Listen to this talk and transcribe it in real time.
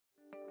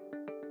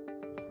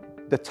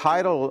The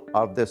title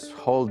of this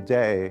whole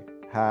day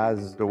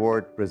has the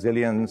word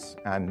resilience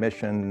and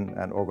mission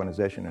and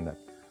organization in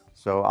it.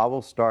 So I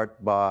will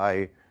start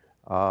by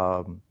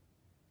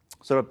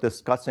sort of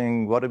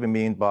discussing what do we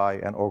mean by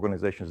an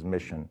organization's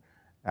mission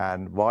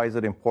and why is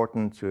it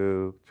important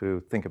to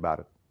think about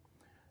it.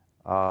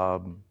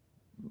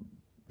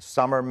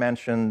 Summer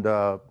mentioned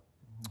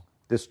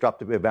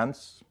disruptive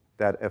events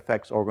that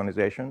affects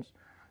organizations,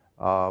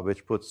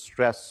 which puts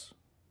stress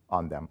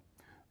on them.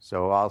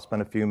 So I'll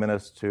spend a few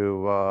minutes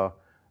to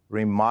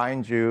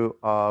remind you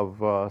of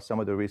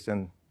some of the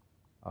recent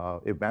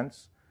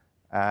events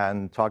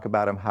and talk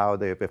about them, how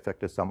they've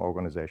affected some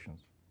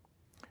organizations.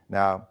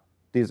 Now,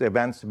 these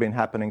events have been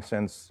happening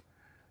since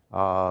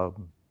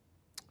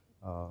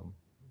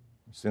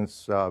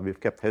we've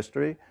kept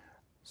history.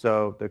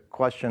 So the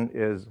question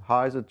is,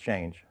 how has it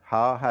changed?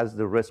 How has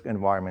the risk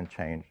environment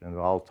changed? And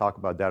I'll talk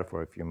about that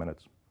for a few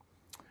minutes.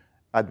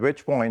 At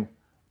which point,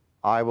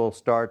 I will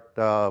start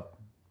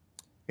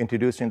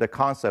introducing the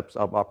concepts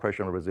of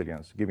operational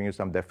resilience, giving you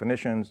some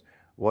definitions.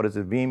 What does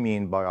it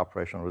mean by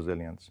operational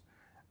resilience?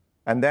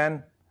 And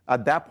then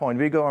at that point,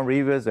 we go and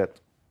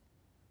revisit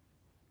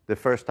the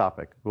first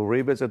topic. We'll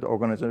revisit the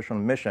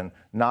organizational mission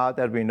now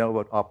that we know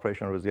what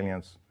operational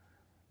resilience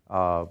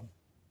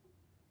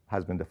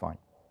has been defined.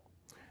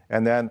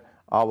 And then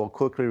I will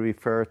quickly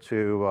refer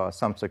to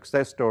some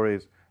success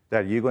stories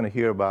that you're going to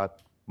hear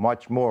about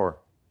much more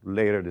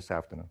later this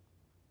afternoon.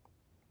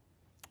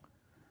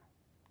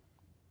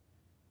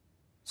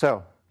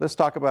 So let's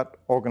talk about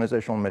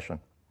organizational mission.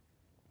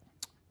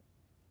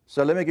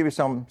 So let me give you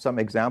some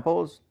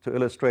examples to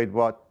illustrate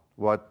what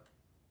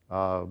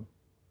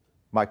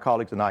my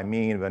colleagues and I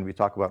mean when we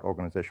talk about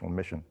organizational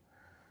mission.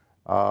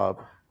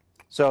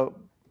 So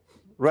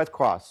Red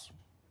Cross,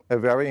 a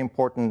very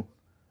important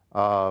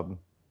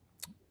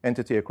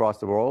entity across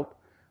the world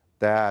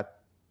that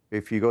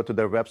if you go to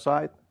their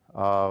website,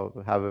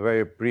 have a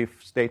very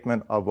brief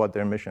statement of what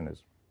their mission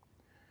is.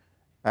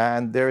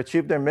 And they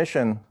achieve their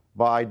mission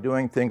by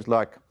doing things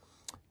like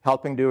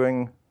helping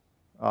during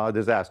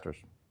disasters.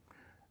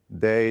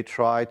 They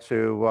try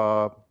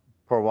to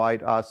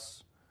provide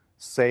us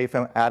safe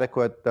and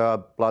adequate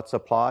blood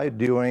supply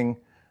during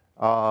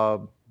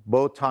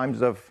both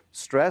times of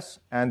stress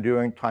and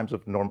during times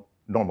of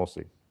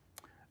normalcy.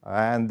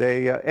 And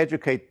they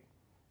educate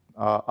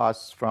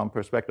us from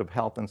perspective of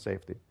health and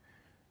safety.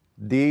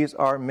 These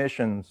are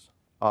missions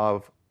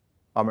of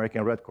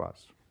American Red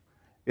Cross.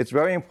 It's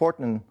very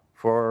important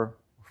for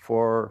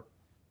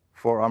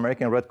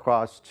American Red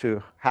Cross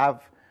to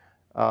have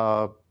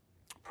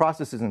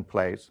processes in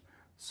place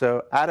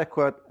so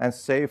adequate and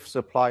safe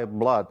supply of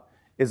blood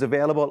is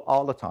available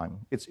all the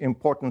time. It's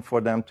important for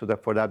them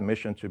for that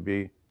mission to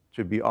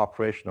be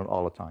operational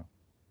all the time.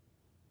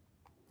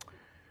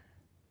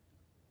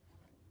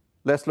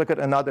 Let's look at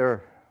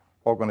another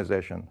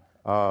organization,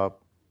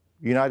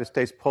 United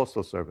States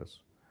Postal Service,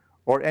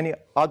 or any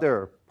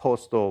other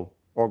postal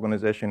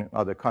organization in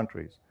other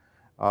countries.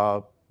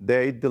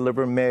 They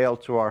deliver mail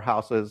to our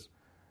houses.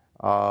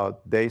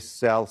 They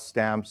sell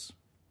stamps.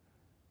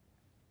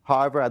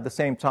 However, at the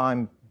same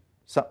time,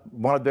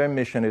 one of their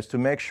missions is to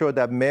make sure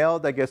that mail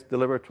that gets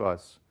delivered to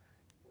us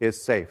is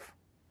safe.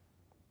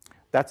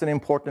 That's an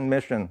important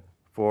mission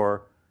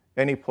for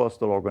any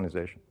postal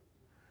organization.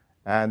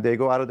 And they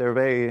go out of their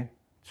way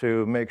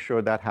to make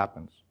sure that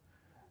happens.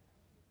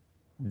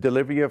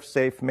 Delivery of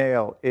safe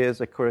mail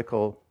is a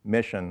critical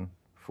mission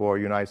for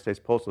United States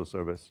Postal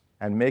Service,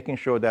 and making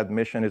sure that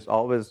mission is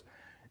always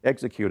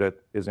executed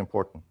is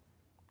important.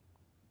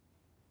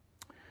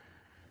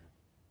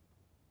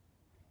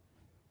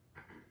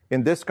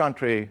 In this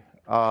country,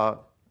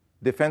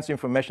 Defense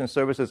Information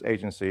Services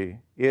Agency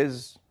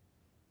is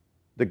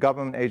the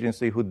government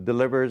agency who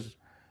delivers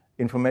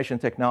information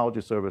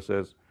technology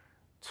services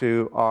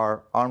to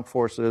our armed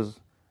forces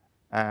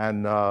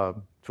and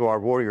to our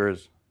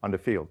warriors on the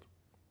field.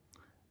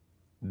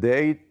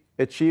 They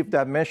achieve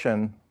that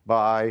mission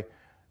by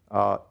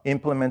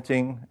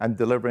implementing and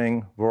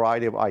delivering a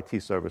variety of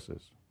IT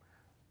services,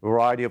 a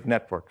variety of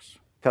networks,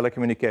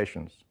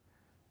 telecommunications,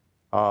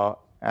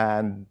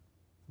 and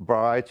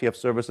variety of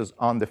services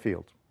on the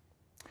field.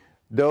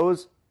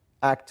 Those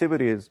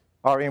activities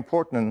are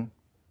important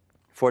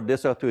for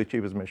DISA to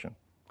achieve its mission.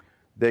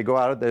 They go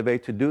out of their way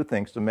to do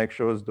things to make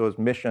sure those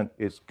mission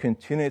is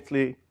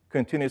continuously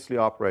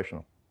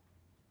operational.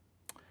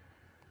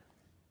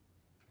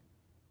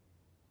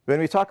 When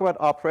we talk about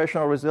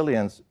operational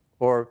resilience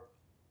or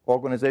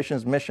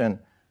organization's mission,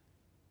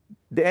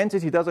 the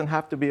entity doesn't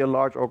have to be a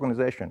large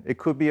organization. It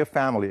could be a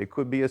family. It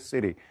could be a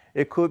city.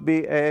 It could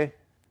be a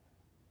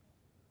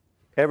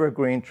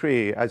evergreen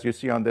tree, as you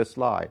see on this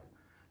slide.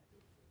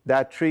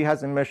 That tree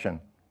has a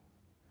mission.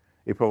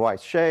 It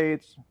provides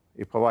shades.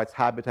 It provides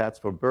habitats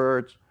for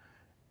birds.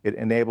 It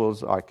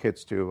enables our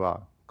kids to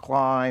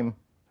climb,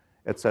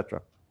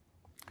 etc.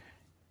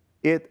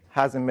 It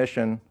has a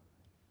mission.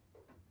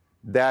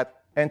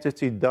 That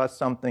entity does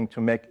something to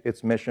make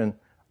its mission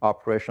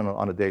operational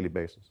on a daily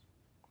basis.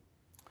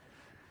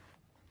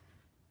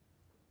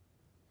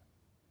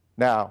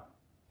 Now,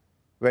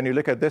 when you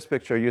look at this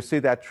picture, you see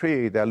that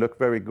tree that looked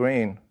very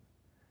green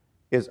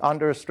is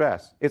under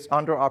stress. It's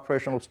under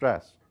operational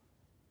stress.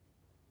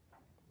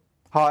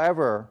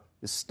 However,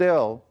 it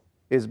still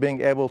is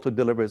being able to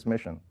deliver its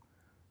mission.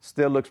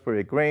 Still looks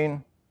pretty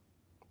green,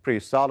 pretty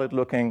solid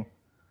looking,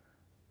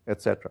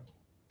 etc.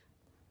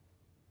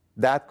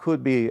 That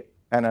could be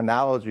an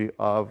analogy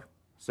of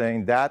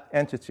saying that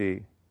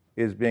entity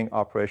is being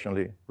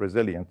operationally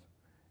resilient,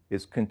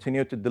 is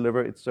continuing to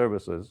deliver its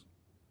services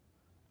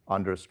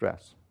under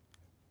stress.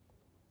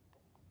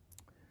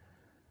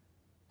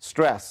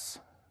 Stress.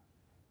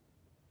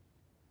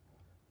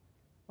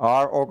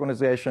 Our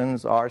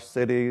organizations, our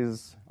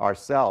cities,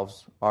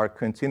 ourselves are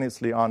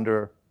continuously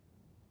under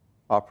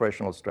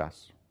operational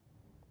stress.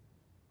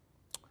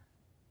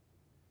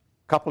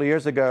 A couple of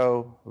years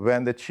ago,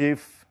 when the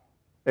chief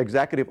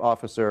executive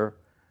officer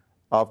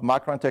of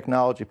Micron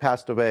Technology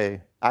passed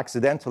away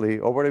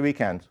accidentally over the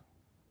weekend,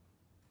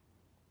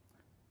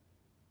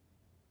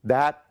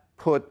 that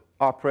put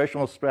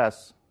operational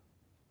stress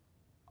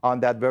on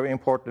that very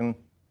important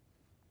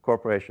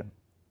corporation.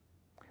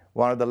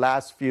 One of the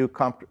last few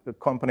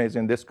companies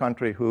in this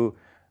country who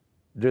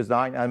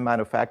design and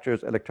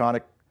manufactures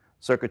electronic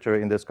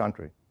circuitry in this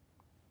country.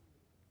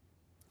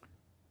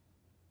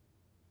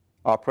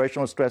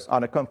 Operational stress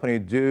on a company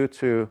due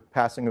to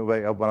passing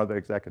away of one of the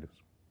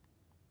executives.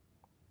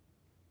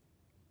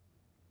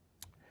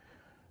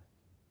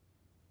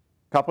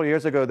 A couple of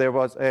years ago, there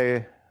was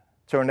a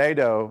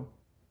tornado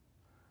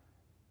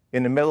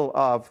in the middle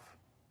of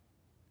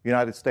the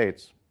United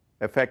States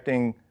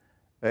affecting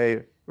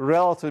a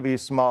relatively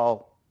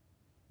small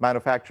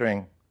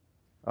manufacturing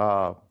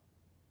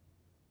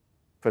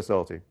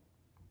facility.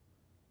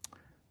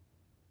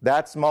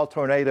 That small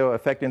tornado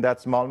affecting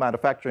that small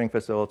manufacturing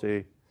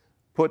facility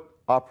put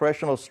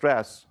operational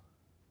stress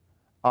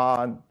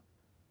on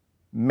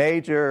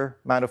major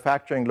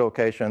manufacturing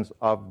locations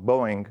of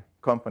Boeing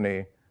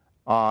company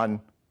on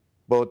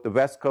both the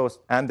West Coast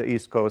and the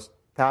East Coast,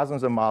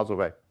 thousands of miles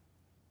away,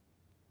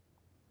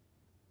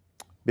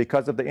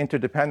 because of the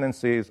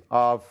interdependencies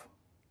of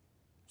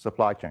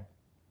supply chain.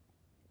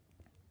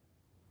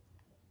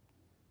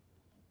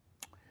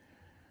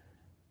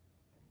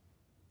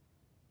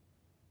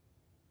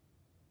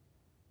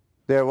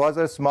 There was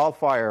a small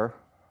fire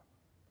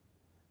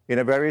in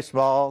a very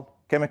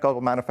small chemical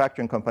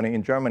manufacturing company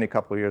in Germany a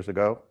couple of years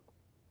ago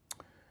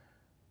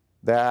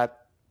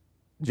that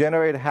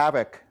generated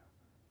havoc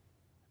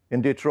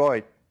in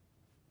Detroit.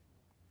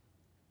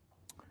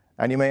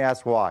 And you may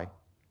ask why.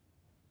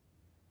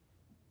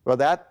 Well,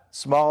 that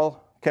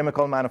small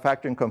chemical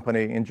manufacturing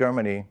company in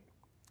Germany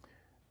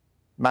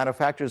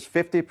manufactures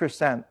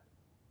 50%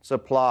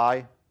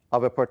 supply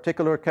of a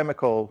particular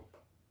chemical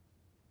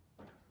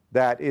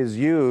that is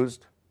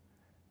used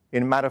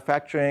in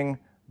manufacturing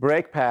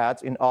brake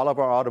pads in all of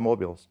our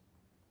automobiles.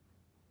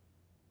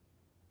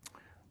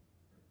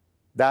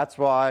 That's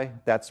why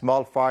that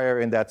small fire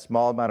in that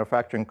small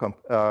manufacturing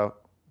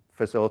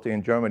facility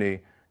in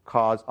Germany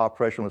caused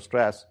operational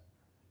stress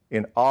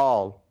in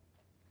all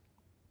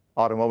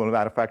automobile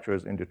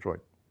manufacturers in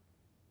Detroit.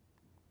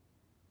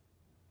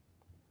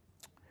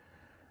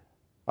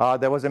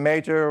 There was a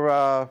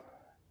major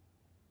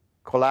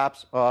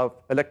collapse of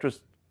electric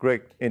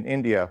grid in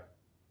India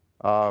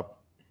about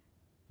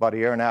a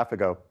year and a half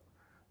ago,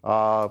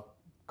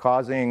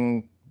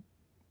 causing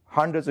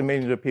hundreds of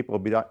millions of people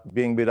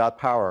being without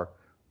power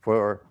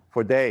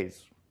for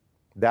days.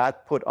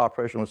 That put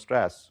operational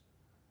stress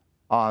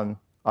on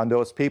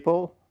those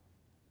people,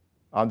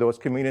 on those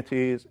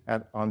communities,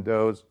 and on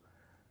those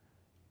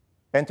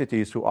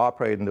entities who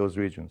operate in those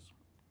regions.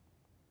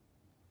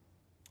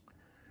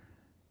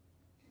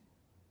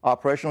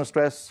 Operational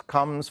stress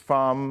comes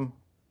from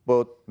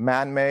both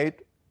man-made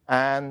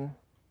and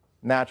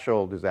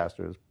natural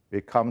disasters.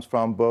 It comes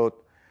from both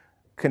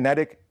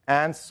kinetic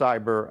and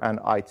cyber and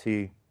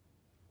IT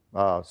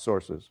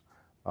sources.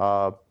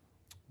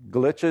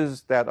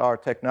 Glitches that our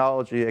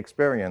technology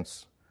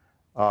experience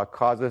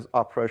causes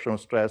operational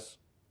stress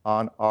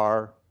on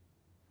our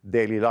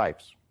daily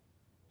lives,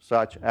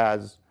 such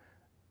as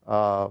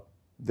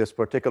this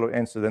particular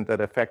incident that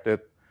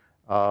affected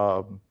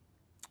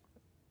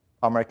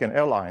American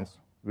Airlines,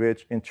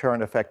 which in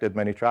turn affected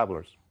many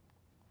travelers.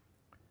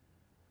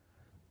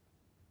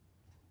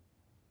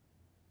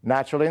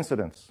 Natural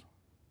incidents.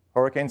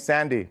 Hurricane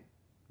Sandy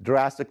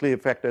drastically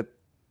affected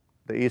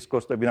the east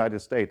coast of the United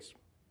States.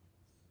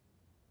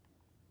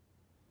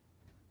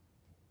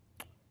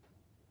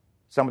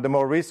 Some of the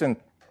more recent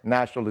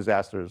natural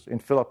disasters in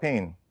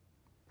Philippines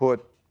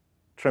put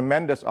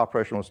tremendous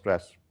operational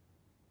stress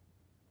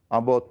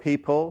on both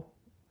people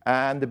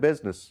and the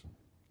business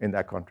in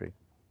that country.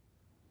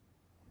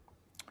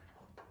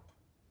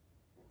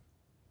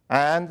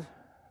 And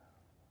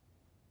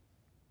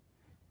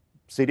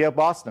city of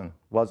Boston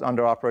was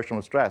under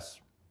operational stress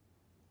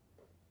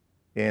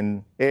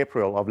in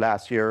April of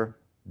last year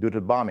due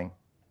to bombing.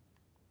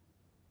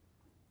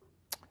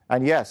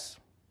 And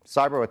yes,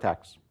 cyber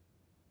attacks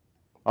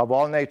of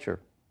all nature,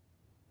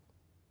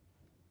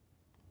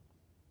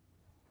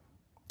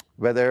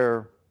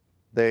 whether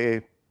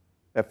they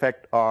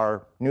affect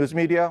our news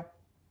media,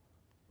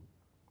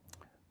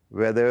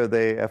 whether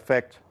they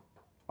affect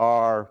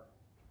our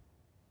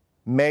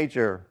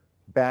major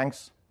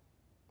banks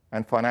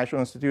and financial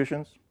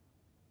institutions,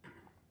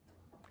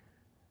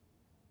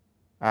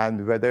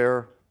 and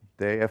whether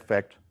they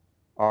affect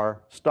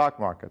our stock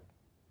market.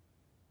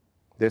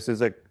 This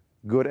is a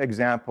good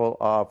example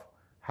of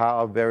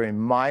how a very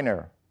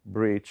minor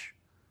breach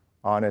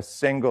on a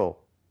single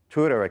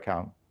Twitter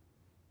account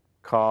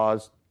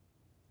caused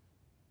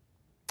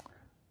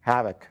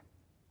havoc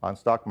on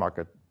stock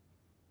market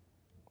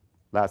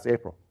last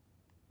April.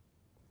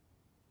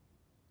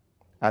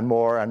 And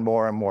more and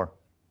more and more.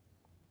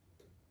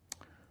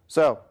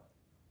 So,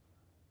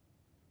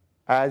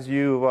 as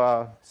you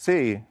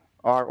see,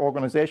 our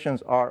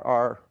organizations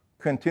are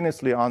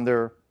continuously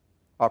under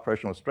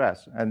operational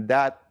stress, and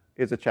that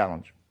is a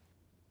challenge.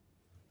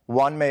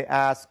 One may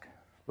ask,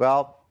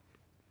 well,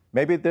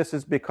 maybe this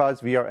is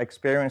because we are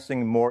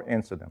experiencing more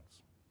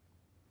incidents.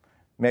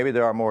 Maybe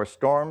there are more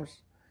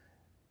storms.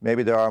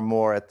 Maybe there are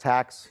more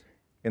attacks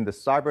in the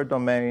cyber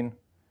domain.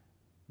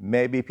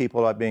 Maybe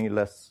people are being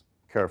less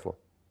careful.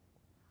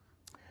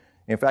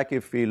 In fact,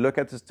 if we look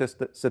at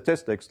the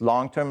statistics,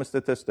 long-term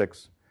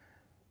statistics,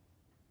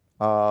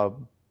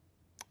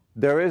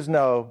 there is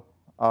no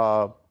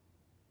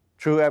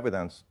true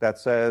evidence that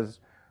says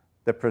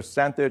the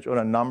percentage or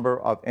the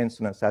number of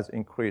incidents has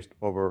increased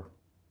over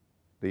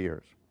the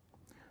years.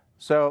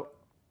 So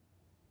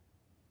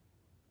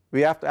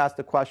we have to ask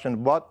the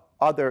question, what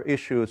other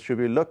issues should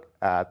we look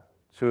at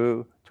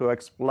to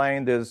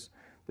explain this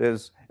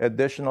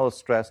additional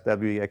stress that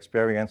we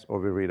experience or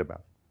we read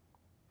about?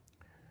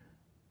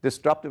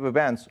 Disruptive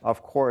events,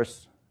 of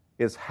course,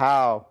 is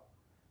how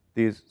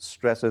these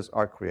stresses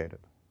are created.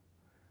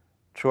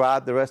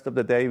 Throughout the rest of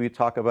the day, we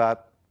talk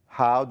about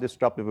how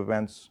disruptive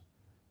events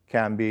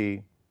can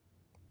be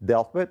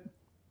dealt with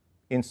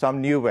in some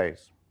new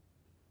ways.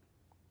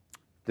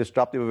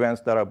 Disruptive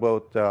events that are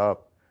both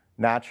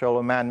natural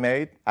or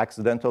man-made,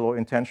 accidental or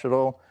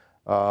intentional,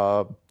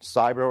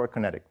 cyber or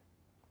kinetic.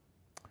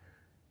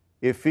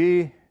 If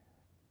we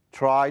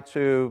try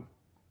to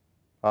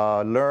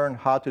learn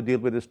how to deal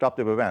with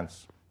disruptive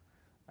events,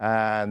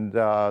 and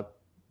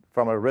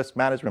from a risk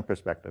management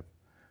perspective,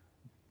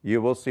 you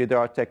will see there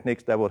are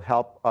techniques that will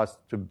help us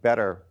to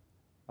better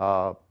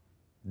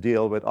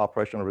deal with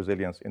operational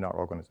resilience in our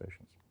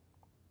organizations.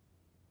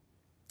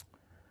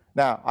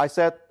 Now, I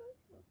said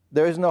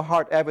there is no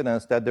hard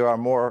evidence that there are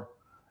more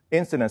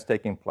incidents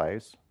taking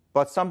place,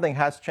 but something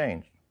has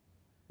changed.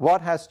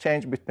 What has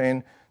changed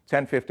between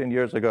 10, 15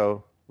 years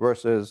ago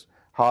versus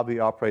how we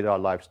operate our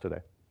lives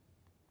today?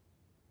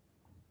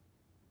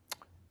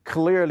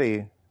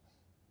 Clearly,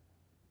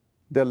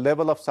 the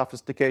level of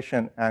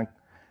sophistication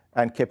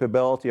and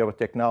capability of a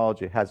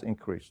technology has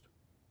increased.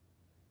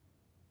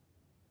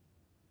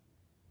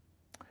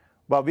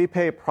 But we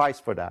pay a price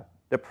for that.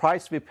 The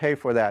price we pay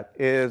for that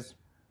is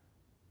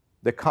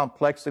the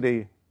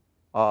complexity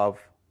of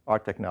our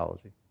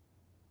technology.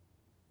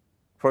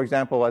 For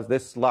example, as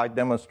this slide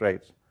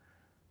demonstrates,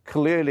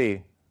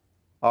 clearly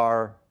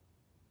our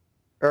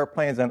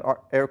airplanes and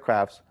our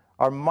aircrafts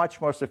are much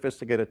more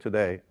sophisticated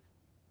today.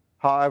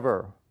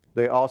 However,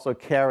 they also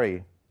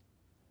carry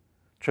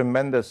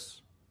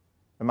tremendous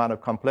amount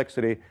of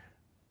complexity.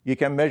 You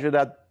can measure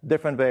that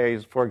different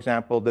ways. For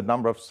example, the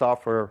number of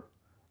software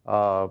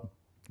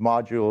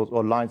modules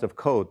or lines of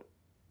code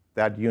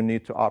that you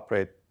need to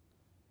operate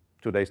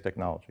today's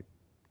technology.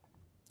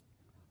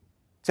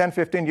 10,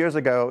 15 years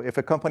ago, if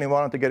a company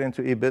wanted to get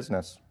into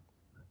e-business,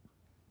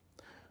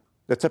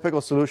 the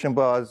typical solution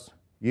was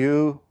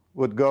you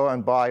would go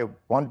and buy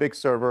one big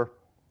server.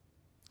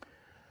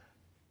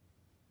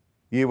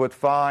 You would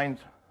find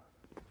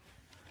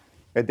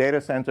a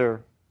data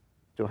center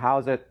to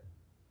house it.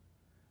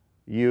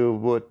 You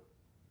would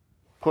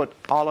put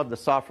all of the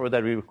software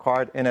that we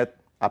required in it,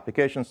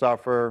 application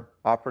software,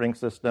 operating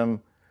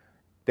system,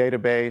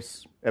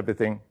 database,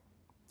 everything.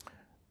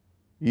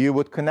 You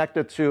would connect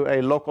it to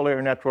a local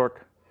area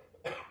network.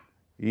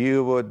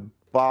 You would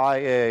buy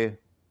a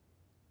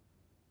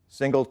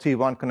single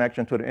T1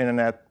 connection to the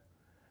internet,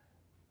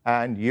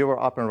 and you were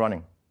up and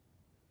running.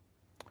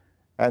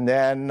 And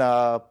then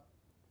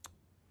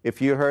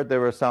if you heard there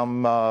was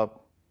some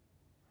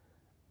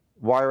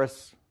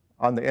virus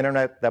on the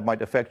internet that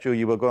might affect you,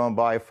 you would go and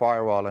buy a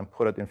firewall and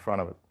put it in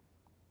front of it.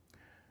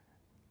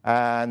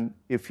 And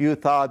if you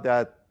thought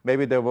that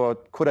maybe there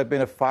could have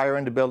been a fire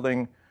in the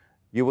building,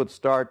 you would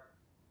start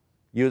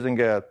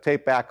using a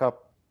tape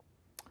backup,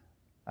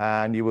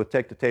 and you would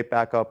take the tape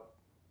backup,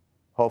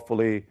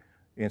 hopefully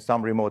in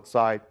some remote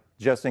site,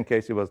 just in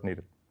case it was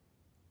needed.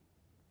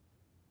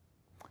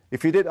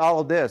 If you did all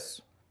of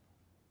this,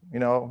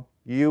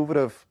 you would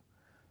have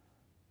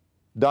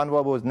done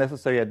what was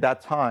necessary at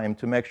that time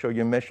to make sure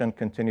your mission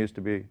continues to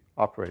be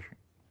operational.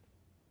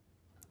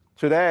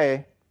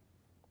 Today,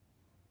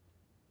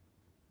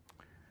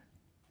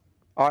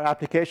 our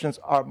applications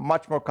are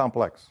much more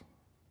complex.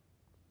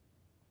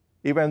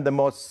 Even the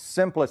most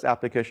simplest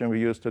application we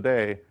use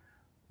today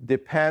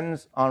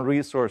depends on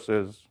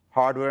resources,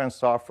 hardware and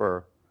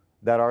software,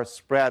 that are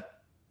spread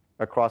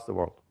across the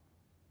world.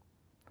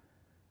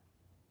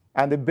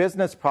 And the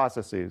business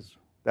processes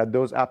that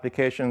those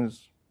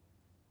applications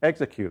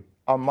execute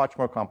are much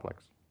more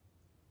complex.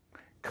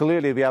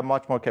 Clearly, we have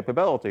much more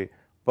capability,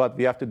 but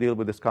we have to deal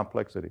with this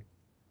complexity.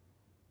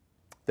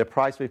 The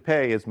price we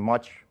pay is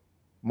much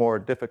more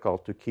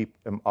difficult to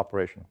keep them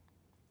operational.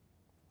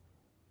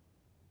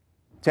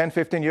 10,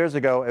 15 years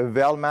ago, a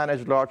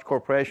well-managed large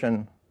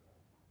corporation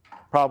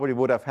probably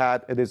would have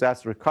had a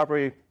disaster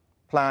recovery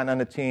plan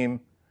and a team,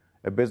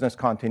 a business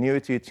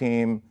continuity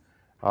team,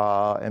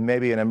 and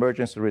maybe an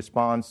emergency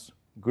response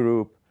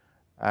group,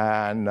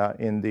 and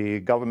in the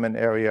government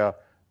area,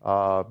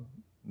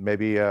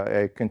 maybe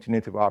a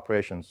continuity of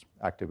operations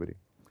activity.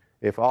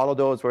 If all of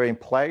those were in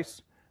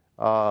place,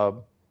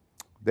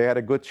 they had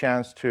a good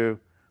chance to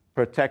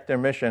protect their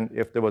mission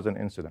if there was an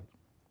incident.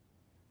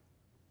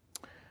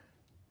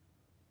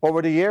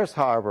 Over the years,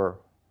 however,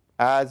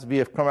 as we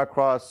have come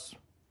across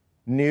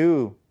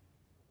new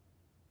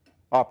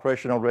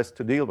operational risks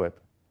to deal with,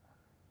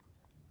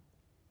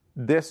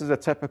 this is a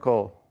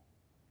typical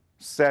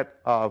set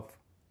of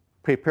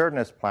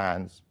preparedness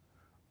plans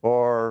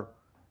or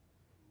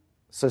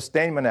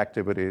sustainment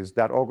activities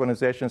that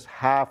organizations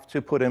have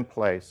to put in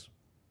place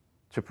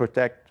to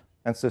protect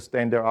and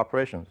sustain their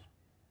operations.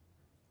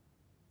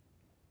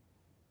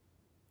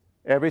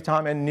 Every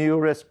time a new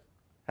risk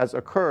has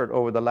occurred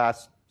over the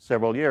last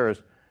several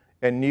years,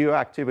 a new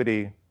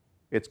activity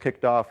is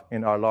kicked off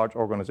in our large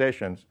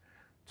organizations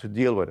to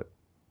deal with it.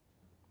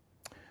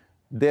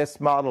 This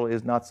model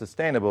is not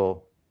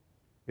sustainable.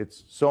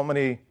 It's so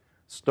many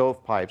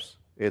stovepipes,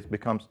 it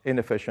becomes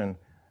inefficient,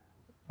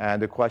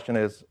 and the question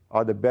is,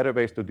 are there better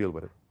ways to deal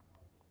with it?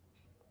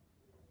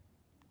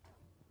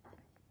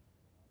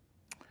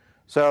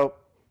 So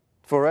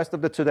for the rest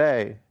of the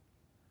today,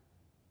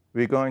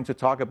 we're going to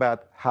talk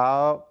about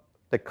how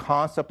the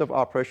concept of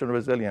operational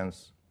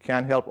resilience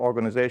can help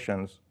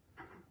organizations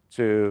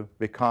to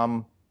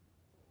become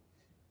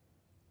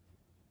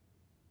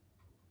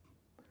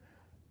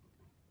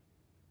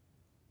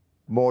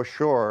more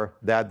sure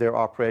that their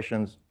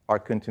operations are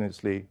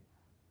continuously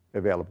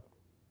available.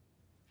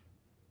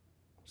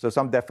 So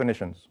some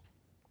definitions.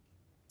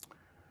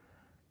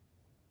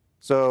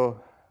 So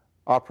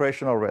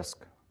operational risk.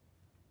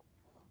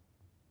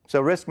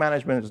 So risk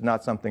management is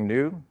not something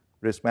new.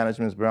 Risk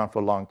management has been around for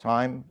a long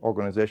time.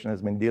 Organization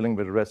has been dealing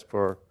with risk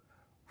for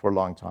a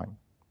long time.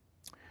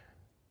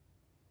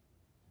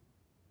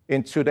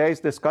 In today's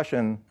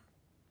discussion,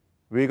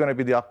 we're going to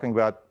be talking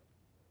about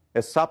a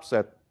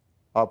subset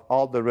of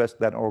all the risk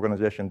that an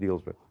organization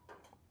deals with.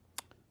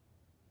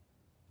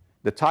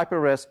 The type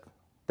of risk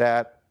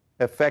that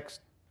affects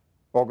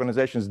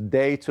organizations'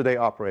 day-to-day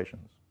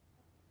operations.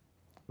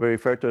 We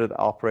refer to it as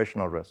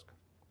operational risk.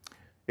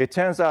 It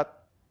turns out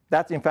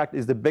that, in fact,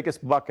 is the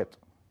biggest bucket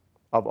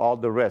of all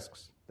the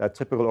risks that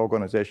typical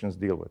organizations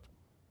deal with.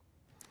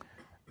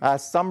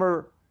 As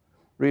Summer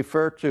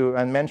referred to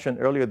and mentioned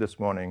earlier this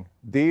morning,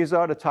 these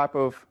are the type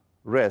of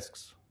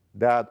risks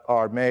that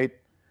are made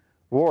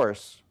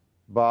worse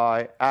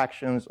by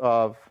actions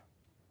of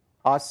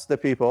us, the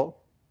people,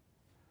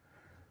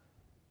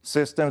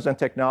 systems and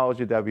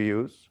technology that we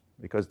use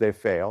because they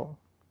fail,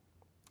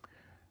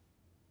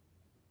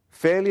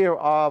 failure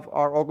of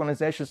our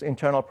organization's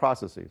internal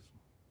processes,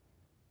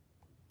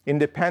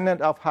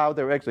 independent of how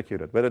they're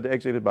executed, whether they're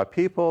executed by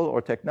people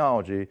or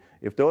technology.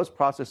 If those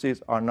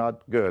processes are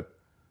not good,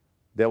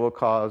 they will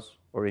cause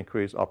or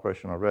increase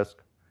operational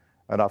risk.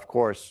 And of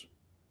course,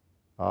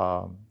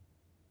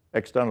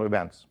 external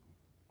events,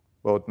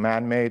 both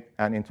man-made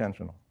and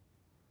intentional.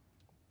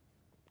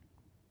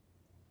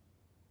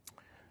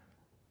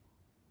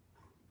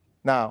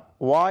 Now,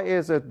 why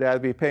is it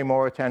that we pay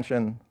more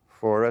attention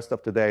for the rest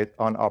of the day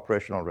on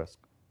operational risk?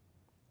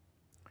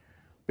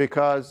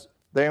 Because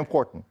they're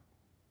important.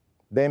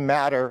 They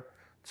matter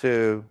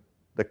to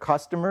the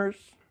customers,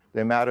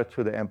 they matter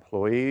to the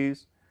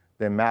employees,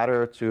 they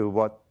matter to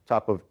what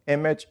type of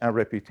image and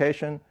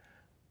reputation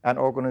an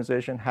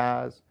organization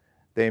has.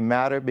 They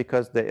matter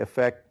because they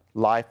affect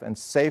life and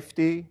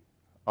safety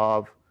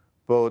of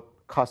both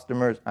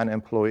customers and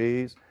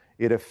employees.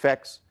 It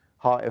affects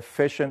how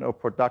efficient or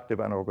productive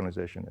an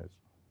organization is.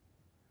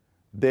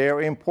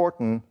 They're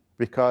important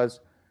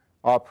because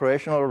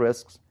operational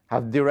risks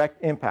have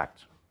direct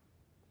impact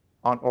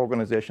on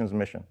organization's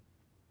mission.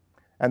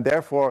 And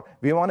therefore,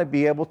 we want to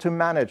be able to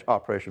manage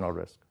operational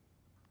risk.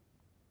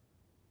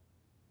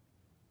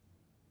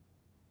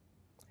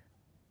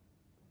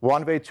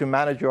 One way to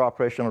manage your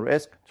operational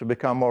risk to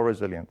become more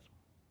resilient.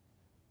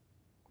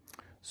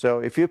 So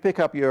if you pick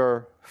up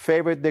your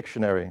favorite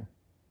dictionary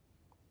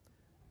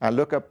and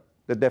look up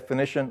the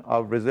definition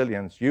of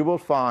resilience, you will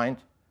find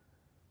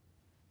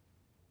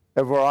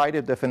a variety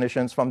of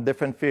definitions from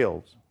different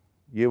fields.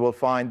 You will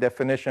find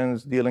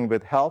definitions dealing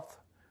with health.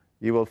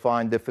 You will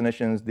find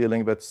definitions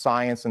dealing with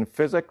science and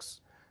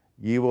physics.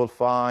 You will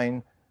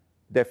find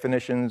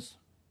definitions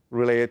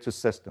related to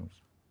systems.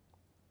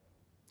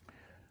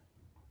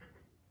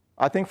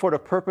 I think for the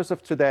purpose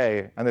of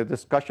today and the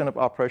discussion of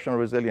operational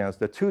resilience,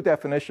 the two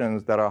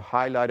definitions that are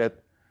highlighted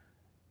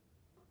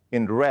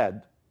in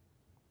red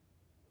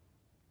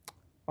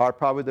are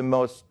probably the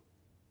most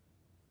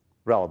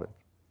relevant.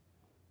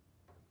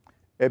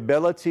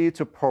 Ability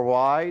to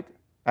provide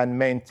and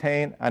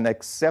maintain an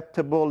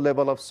acceptable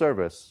level of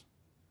service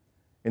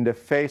in the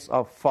face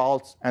of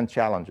faults and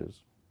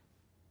challenges.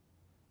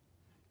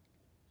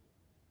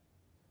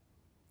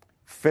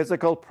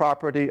 Physical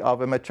property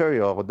of a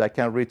material that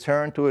can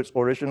return to its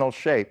original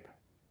shape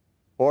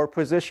or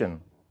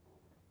position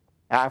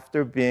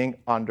after being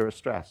under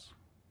stress.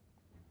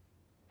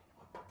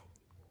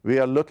 We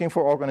are looking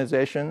for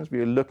organizations, we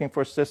are looking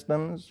for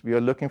systems, we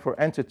are looking for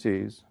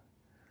entities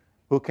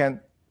who can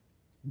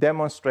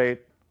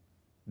demonstrate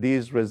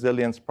these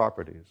resilience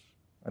properties.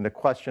 And the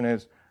question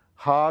is,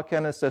 how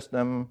can a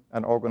system,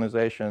 an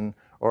organization,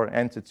 or an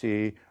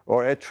entity,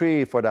 or a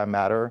tree for that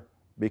matter,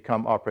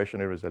 become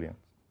operationally resilient?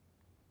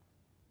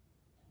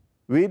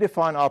 We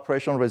define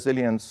operational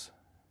resilience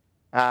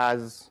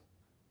as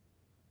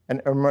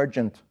an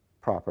emergent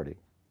property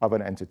of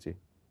an entity.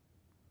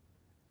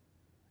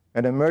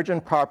 An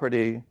emergent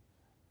property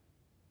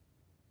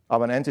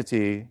of an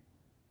entity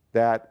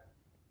that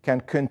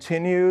can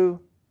continue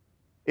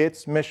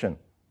its mission.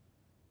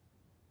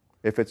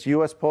 If it's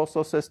U.S.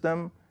 Postal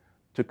System,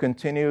 to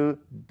continue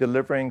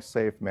delivering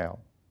safe mail.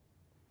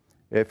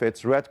 If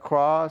it's Red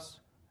Cross,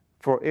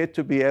 for it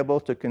to be able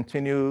to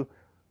continue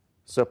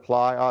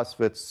supply us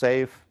with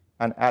safe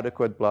and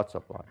adequate blood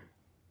supply.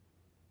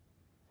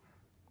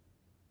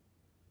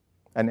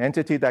 An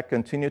entity that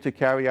continues to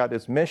carry out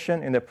its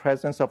mission in the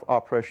presence of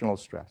operational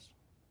stress.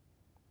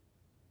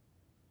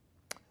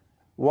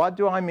 What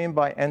do I mean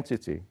by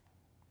entity?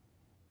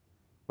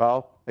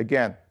 Well,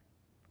 again,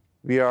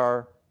 we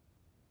are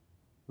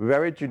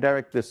very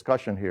generic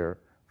discussion here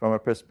from a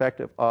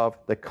perspective of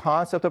the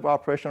concept of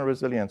operational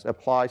resilience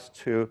applies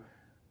to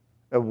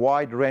a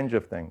wide range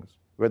of things,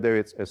 whether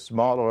it's a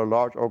small or a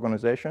large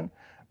organization,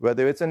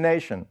 whether it's a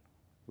nation,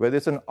 whether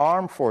it's an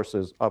armed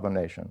forces of a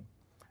nation,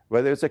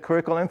 whether it's a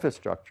critical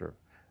infrastructure,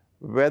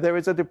 whether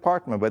it's a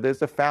department, whether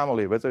it's a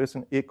family, whether it's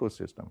an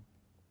ecosystem.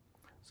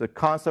 So the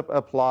concept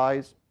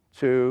applies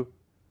to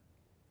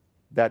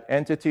that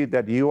entity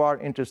that you are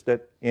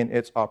interested in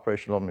its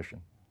operational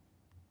mission.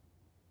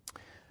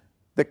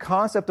 The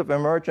concept of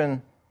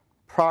emergent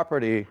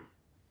property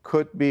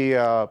could be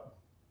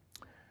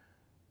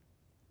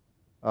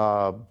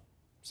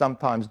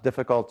sometimes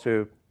difficult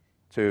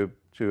to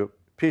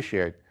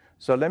appreciate.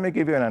 So let me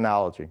give you an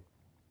analogy.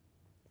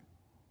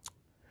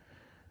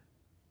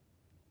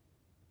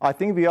 I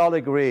think we all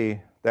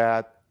agree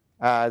that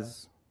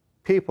as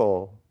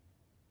people,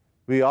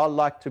 we all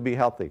like to be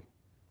healthy.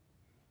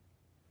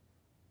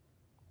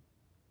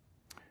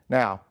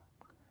 Now,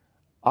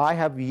 I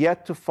have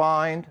yet to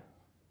find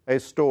a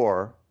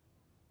store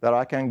that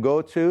I can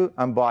go to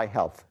and buy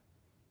health.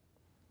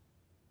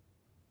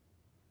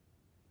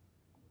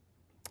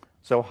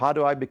 So how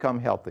do I become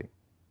healthy?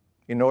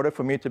 In order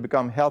for me to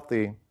become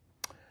healthy,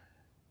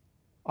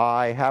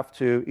 I have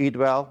to eat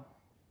well,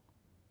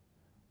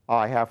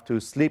 I have to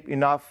sleep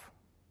enough,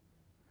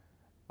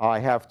 I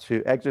have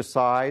to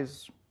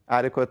exercise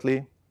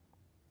adequately,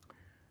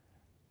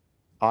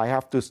 I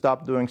have to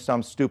stop doing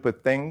some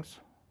stupid things.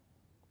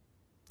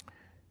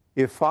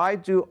 If I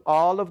do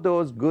all of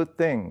those good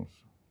things,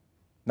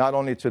 not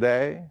only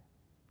today,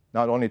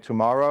 not only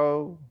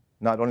tomorrow,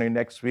 not only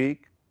next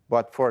week,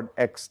 but for an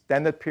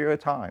extended period of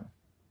time,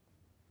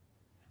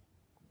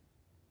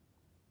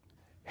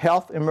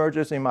 health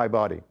emerges in my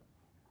body.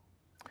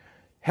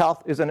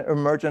 Health is an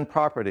emergent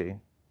property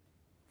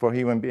for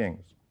human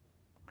beings.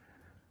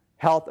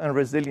 Health and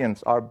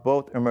resilience are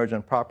both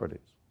emergent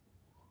properties.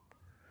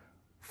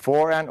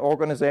 For an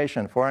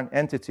organization, for an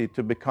entity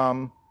to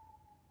become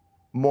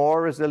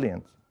more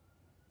resilient,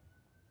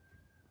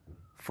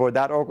 for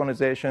that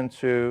organization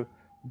to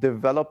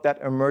develop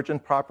that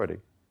emergent property,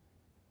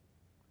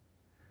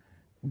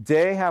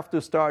 they have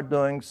to start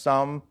doing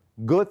some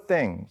good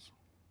things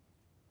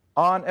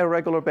on a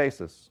regular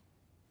basis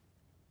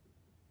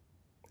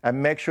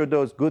and make sure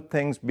those good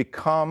things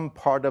become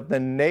part of the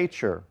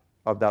nature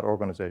of that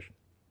organization.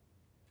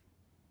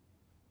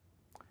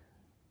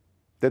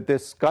 The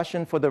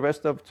discussion for the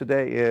rest of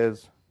today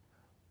is,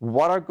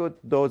 what are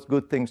those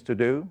good things to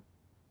do?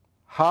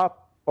 How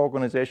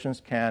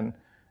organizations can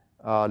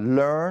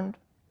learn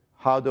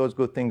how those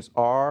good things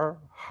are.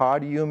 How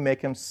do you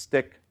make them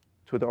stick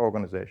to the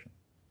organization?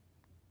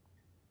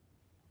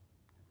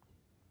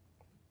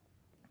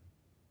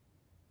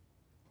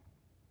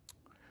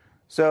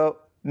 So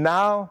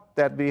now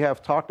that we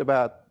have talked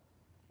about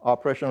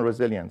operational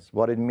resilience,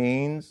 what it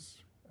means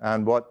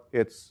and what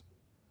its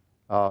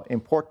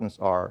importance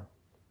are,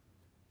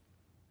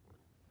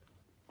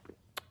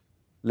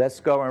 let's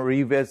go and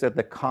revisit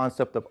the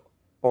concept of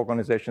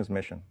organization's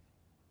mission.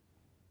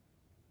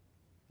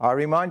 I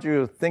remind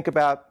you, think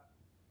about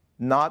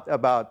not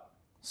about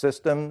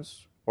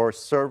systems or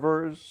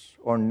servers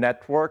or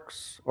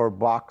networks or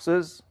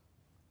boxes.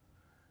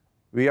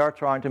 We are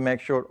trying to make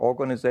sure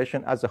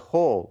organization as a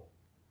whole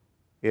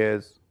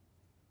is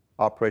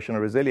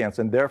operational resilience,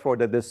 and therefore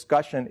the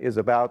discussion is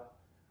about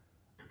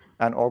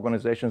an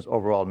organization's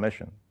overall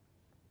mission.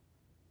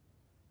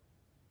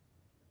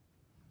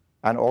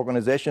 An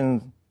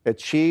organization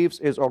achieves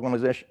its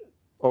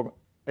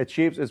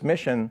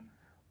mission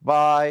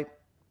by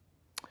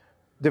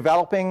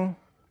developing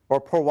or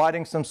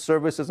providing some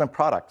services and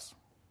products.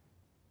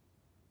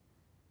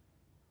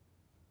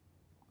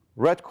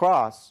 Red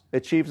Cross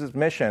achieves its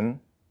mission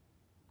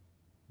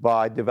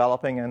by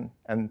developing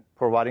and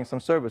providing some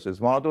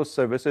services. One of those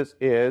services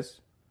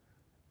is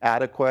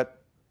adequate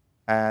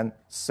and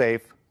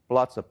safe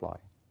blood supply.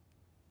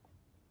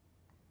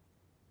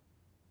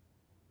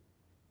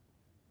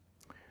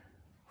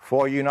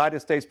 For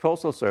United States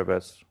Postal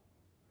Service,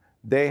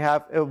 they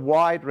have a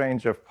wide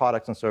range of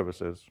products and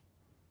services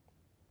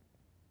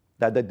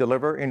that they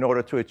deliver in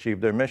order to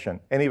achieve their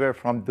mission, anywhere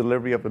from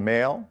delivery of the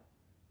mail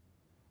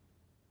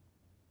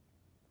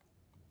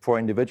for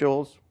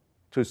individuals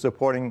to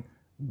supporting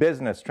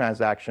business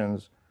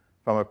transactions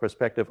from a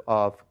perspective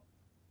of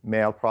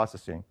mail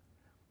processing.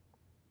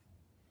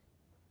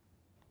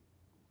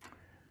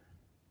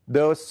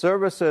 Those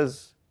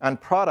services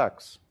and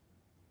products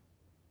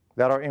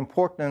that are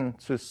important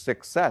to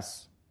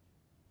success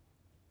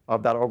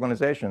of that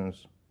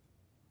organizations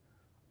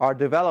are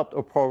developed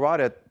or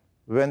provided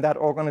when that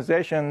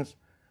organization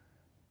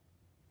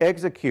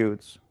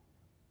executes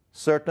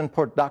certain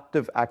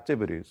productive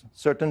activities,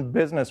 certain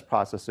business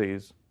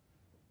processes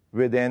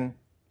within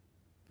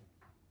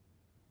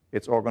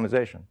its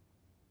organization.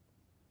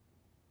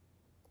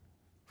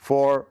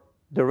 For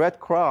the Red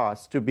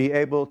Cross to be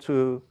able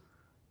to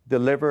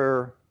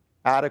deliver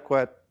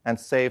adequate and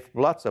safe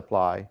blood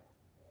supply,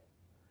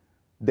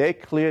 they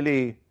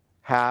clearly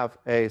have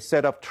a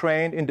set of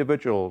trained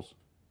individuals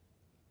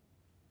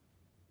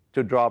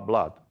to draw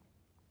blood.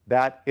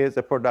 That is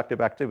a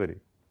productive activity.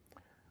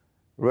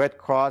 Red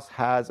Cross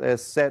has a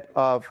set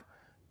of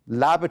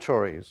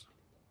laboratories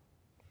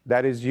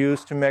that is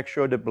used to make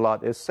sure the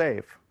blood is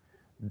safe.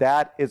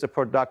 That is a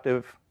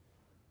productive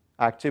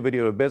activity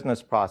or a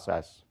business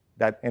process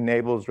that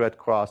enables Red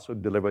Cross to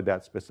deliver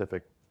that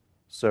specific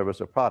service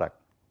or product.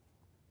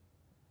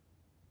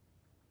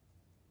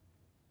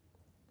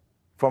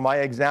 For my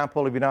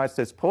example of United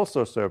States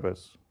Postal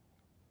Service,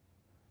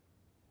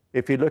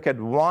 if you look at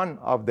one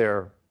of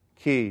their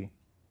key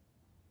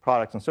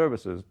products and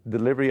services,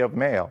 delivery of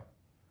mail,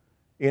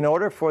 in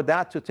order for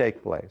that to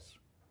take place,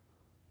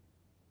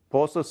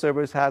 Postal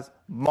Service has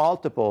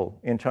multiple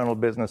internal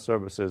business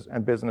services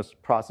and business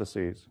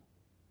processes,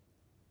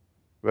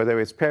 whether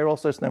it's payroll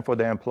system for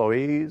the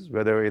employees,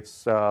 whether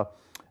it's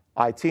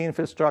IT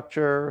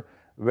infrastructure,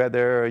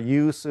 whether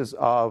uses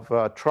of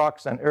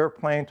trucks and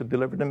airplane to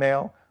deliver the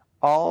mail.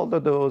 All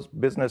of those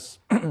business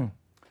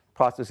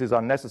processes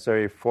are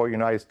necessary for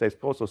United States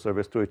Postal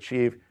Service to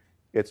achieve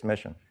its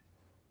mission.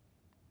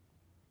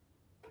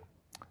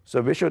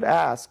 So we should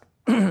ask,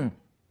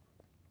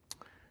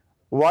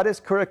 what is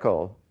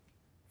critical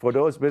for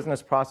those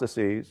business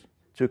processes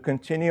to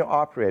continue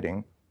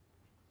operating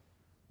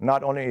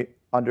not only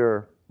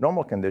under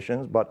normal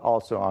conditions, but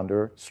also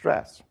under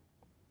stress?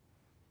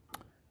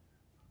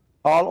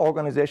 All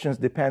organizations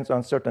depend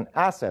on certain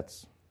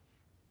assets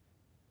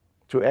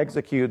to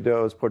execute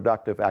those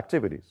productive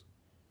activities.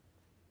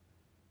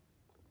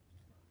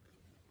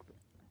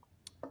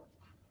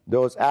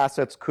 Those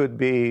assets could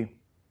be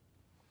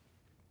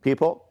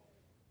people,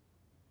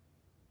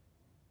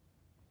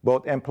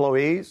 both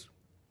employees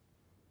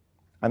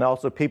and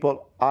also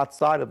people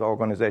outside of the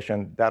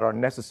organization that are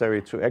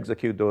necessary to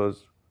execute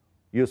those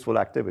useful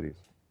activities.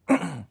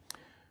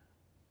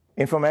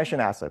 Information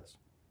assets,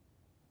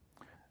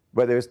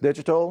 whether it's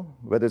digital,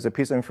 whether it's a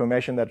piece of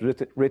information that's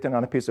written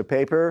on a piece of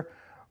paper,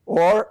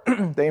 or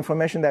the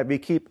information that we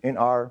keep in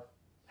our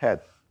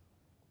head.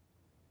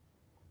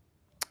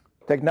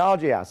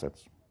 Technology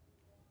assets.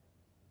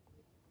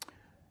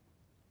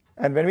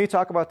 And when we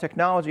talk about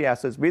technology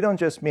assets, we don't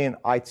just mean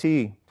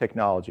IT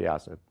technology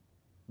asset.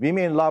 We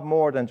mean a lot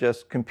more than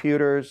just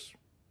computers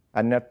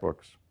and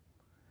networks.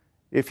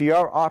 If you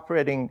are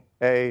operating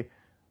a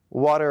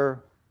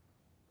water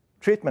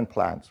treatment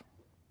plant,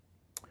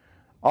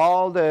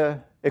 all the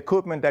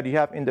equipment that you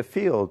have in the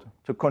field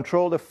to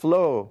control the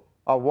flow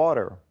of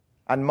water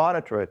and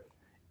monitor it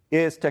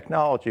is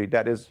technology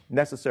that is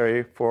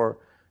necessary for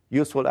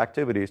useful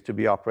activities to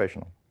be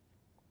operational.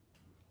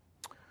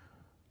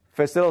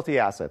 Facility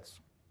assets.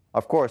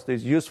 Of course,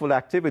 these useful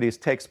activities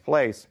takes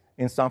place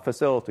in some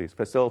facilities.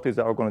 Facilities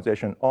that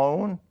organizations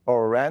own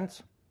or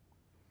rent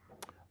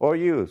or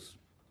use.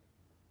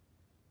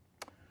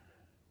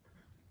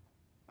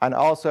 And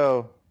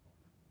also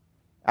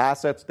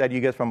assets that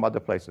you get from other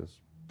places.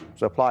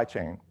 Supply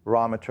chain,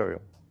 raw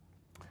material.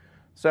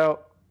 So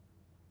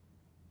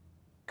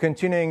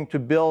continuing to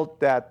build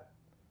that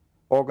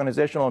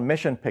organizational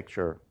mission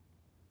picture,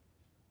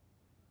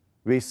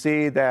 we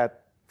see that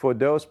for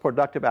those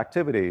productive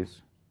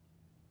activities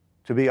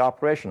to be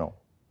operational,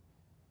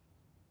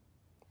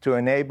 to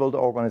enable the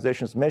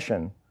organization's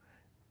mission,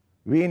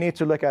 we need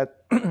to look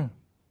at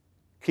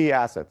key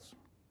assets.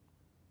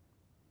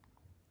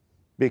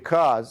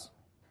 Because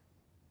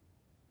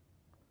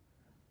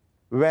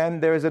when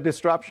there is a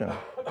disruption,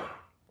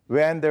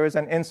 when there is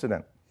an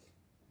incident.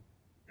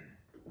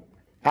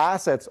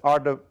 Assets are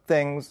the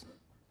things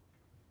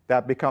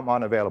that become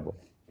unavailable.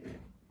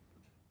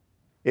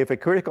 If a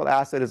critical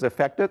asset is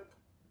affected,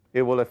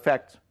 it will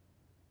affect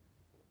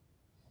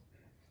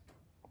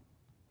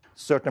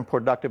certain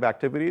productive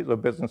activities or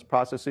business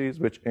processes,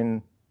 which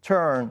in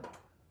turn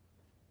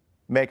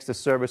makes the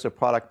service or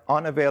product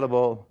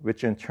unavailable,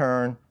 which in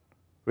turn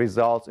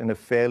results in the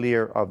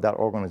failure of that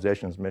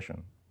organization's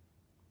mission.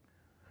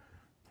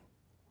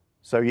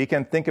 So you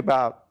can think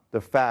about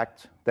the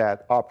fact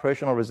that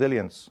operational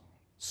resilience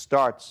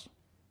starts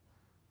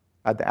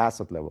at the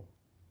asset level.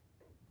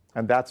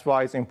 And that's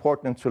why it's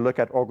important to look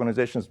at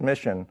organization's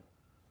mission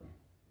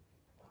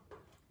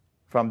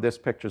from this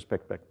picture's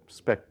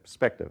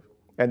perspective.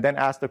 And then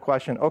ask the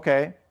question,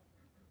 okay,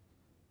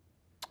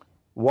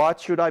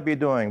 what should I be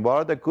doing? What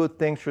are the good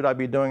things should I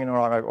be doing in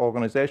our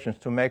organizations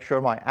to make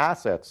sure my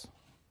assets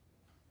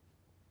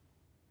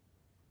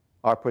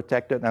are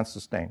protected and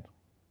sustained?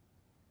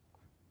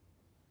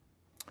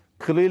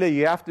 Clearly,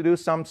 you have to do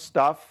some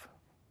stuff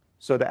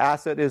so the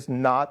asset is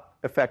not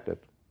affected.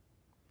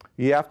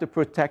 You have to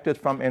protect it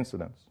from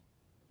incidents.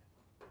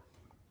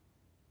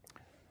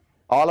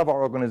 All of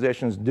our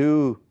organizations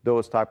do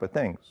those type of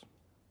things.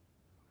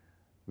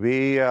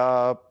 We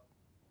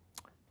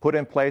put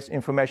in place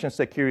information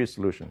security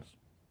solutions.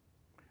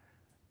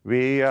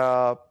 We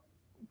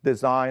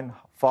design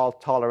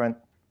fault-tolerant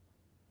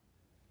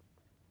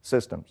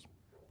systems.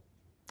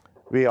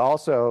 We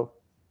also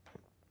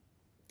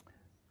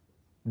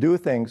do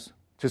things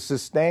to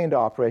sustain the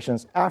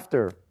operations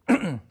after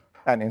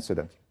an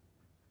incident.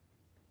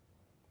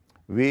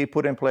 We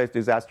put in place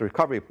disaster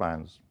recovery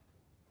plans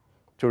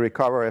to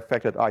recover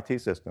affected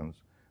IT systems.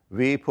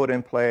 We put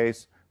in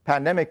place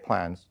pandemic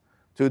plans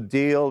to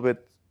deal with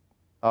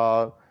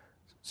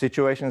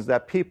situations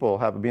that people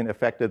have been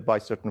affected by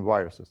certain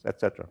viruses,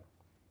 etc.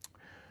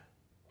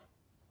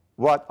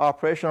 What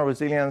operational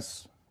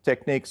resilience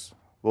techniques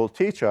will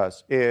teach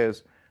us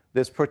is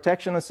this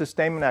protection and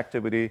sustainment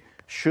activity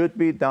should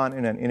be done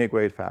in an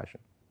integrated fashion.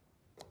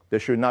 They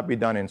should not be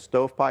done in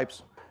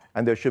stovepipes,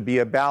 and there should be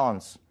a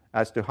balance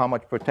as to how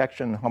much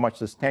protection, how much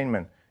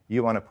sustainment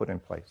you want to put in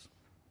place.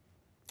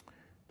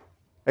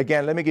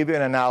 Again, let me give you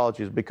an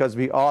analogy, because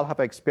we all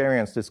have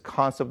experienced this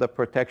concept of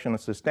protection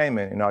and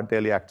sustainment in our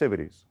daily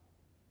activities.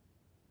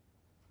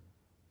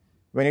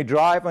 When you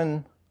drive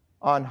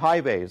on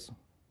highways,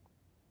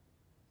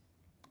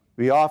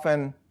 we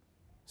often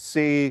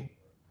see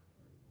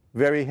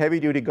very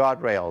heavy-duty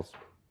guardrails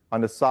on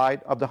the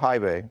side of the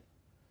highway.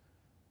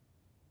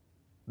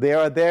 They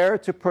are there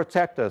to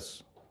protect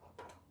us.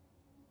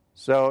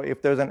 So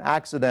if there's an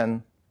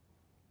accident,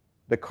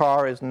 the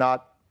car is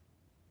not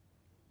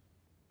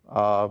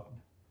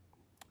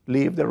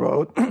leave the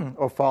road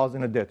or falls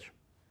in a ditch.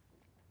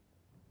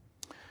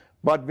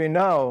 But we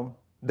know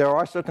there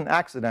are certain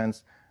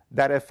accidents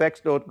that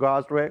affect those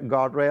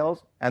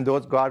guardrails, and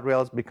those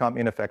guardrails become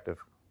ineffective.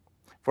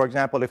 For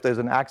example, if there's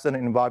an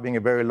accident involving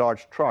a very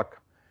large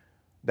truck,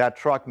 that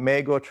truck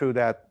may go through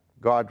that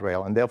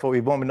guardrail, and therefore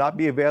we will not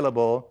be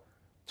available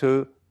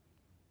to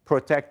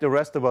protect the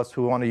rest of us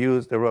who want to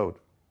use the road.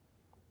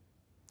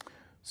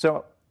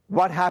 So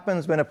what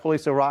happens when a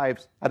police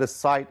arrives at a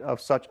site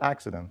of such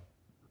accident?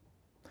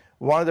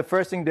 One of the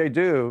first things they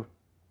do,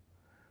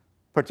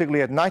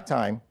 particularly at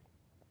nighttime,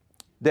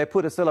 they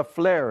put a set of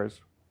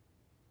flares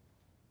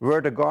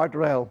where the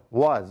guardrail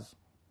was,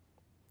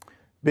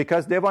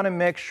 because they want to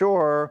make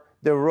sure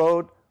the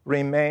road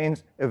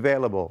remains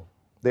available.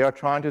 They are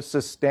trying to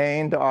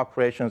sustain the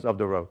operations of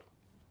the road.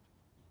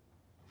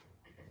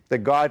 The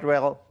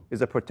guardrail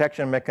is a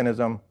protection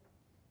mechanism.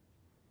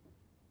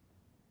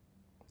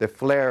 The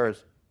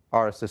flares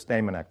are a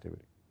sustainment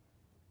activity.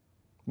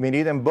 We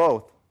need them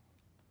both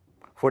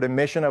for the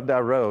mission of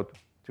that road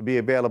to be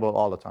available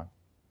all the time.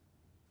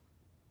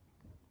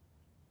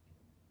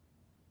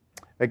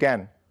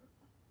 Again,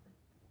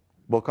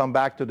 we'll come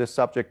back to this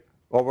subject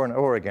over and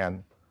over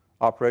again.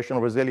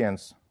 Operational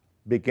resilience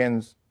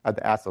begins at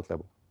the asset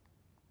level.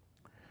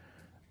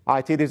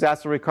 IT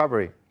disaster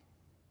recovery,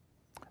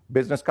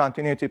 business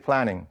continuity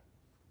planning,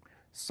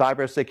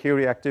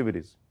 cybersecurity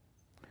activities,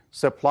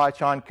 supply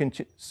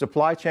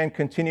chain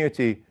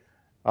continuity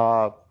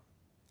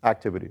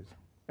activities,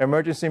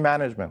 emergency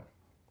management.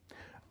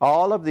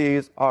 All of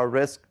these are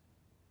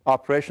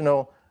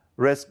operational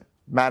risk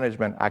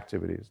management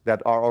activities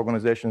that our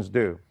organizations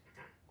do.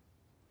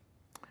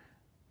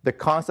 The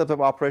concept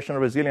of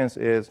operational resilience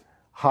is,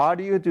 how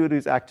do you do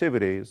these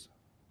activities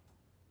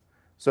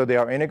so they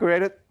are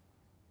integrated,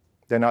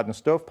 they're not in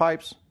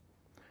stovepipes,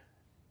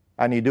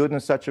 and you do it in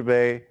such a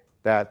way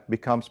that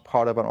becomes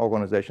part of an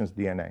organization's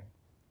DNA.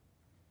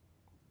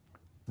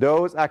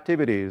 Those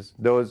activities,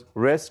 those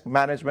risk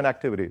management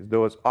activities,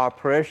 those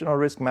operational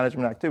risk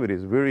management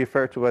activities, we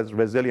refer to as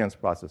resilience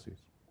processes.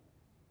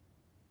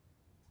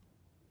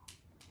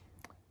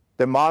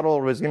 The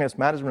resilience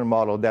management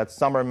model that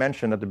Summer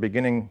mentioned at the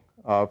beginning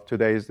of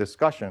today's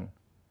discussion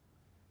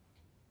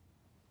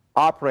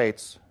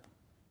operates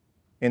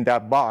in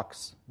that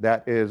box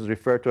that is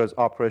referred to as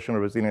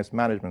operational resilience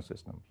management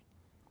systems.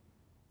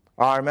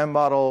 Our RMM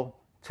model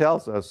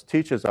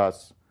teaches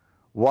us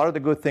what are the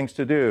good things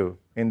to do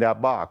in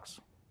that box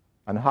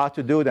and how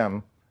to do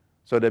them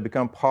so they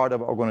become part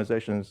of an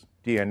organization's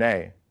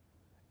DNA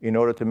in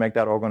order to make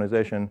that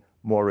organization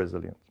more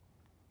resilient.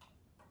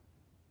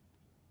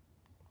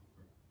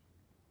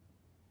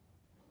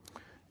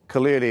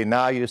 Clearly,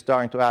 now you're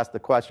starting to ask the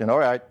question, all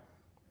right,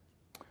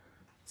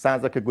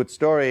 sounds like a good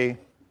story.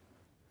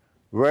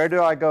 Where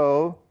do I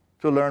go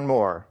to learn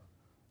more?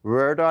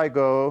 Where do I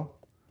go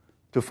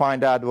to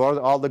find out what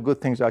are all the good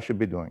things I should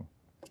be doing?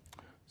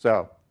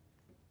 So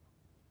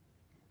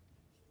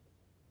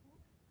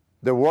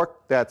the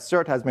work that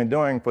CERT has been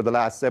doing for the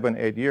last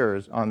 7-8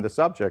 years on the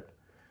subject,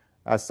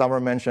 as Summer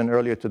mentioned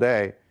earlier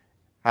today,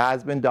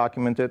 has been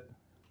documented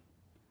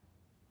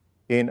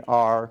in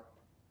our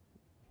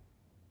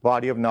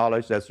body of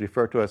knowledge that's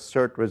referred to as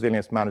CERT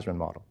Resilience Management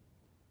Model.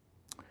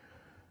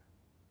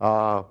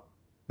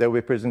 There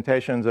will be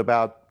presentations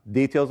about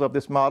details of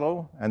this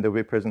model, and there will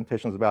be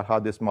presentations about how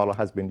this model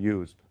has been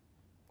used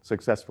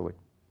successfully.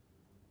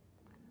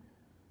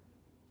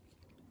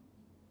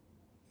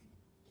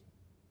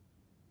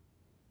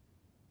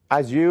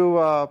 As you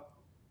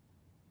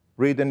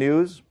read the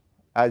news,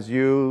 as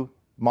you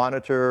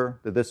monitor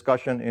the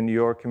discussion in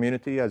your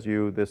community, as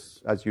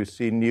you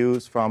see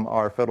news from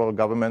our federal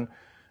government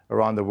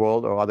around the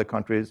world or other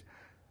countries,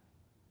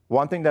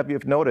 one thing that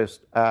we've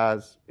noticed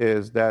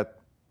is that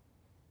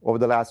over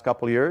the last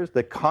couple of years,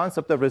 the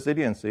concept of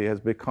resiliency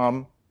has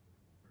become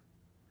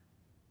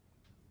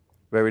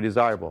very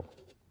desirable.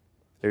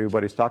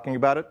 Everybody's talking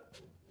about it.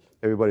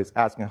 Everybody's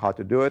asking how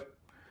to do it,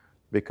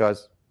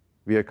 because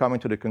we are coming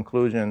to the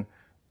conclusion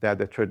that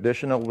the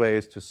traditional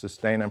ways to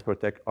sustain and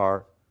protect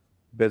our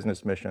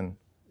business mission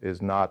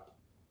is not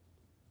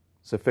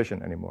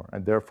sufficient anymore.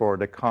 And therefore,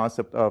 the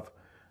concept of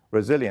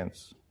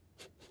resilience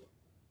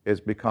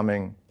is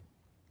becoming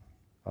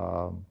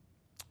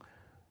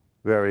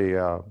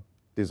very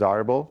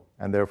desirable,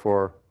 and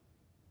therefore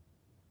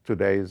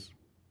today's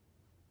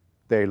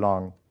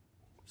day-long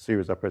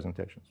series of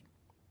presentations.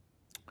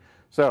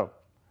 So,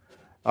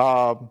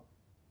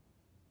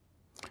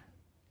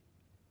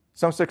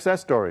 some success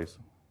stories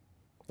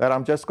that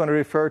I'm just going to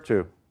refer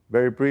to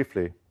very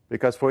briefly,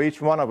 because for each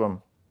one of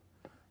them,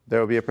 there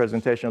will be a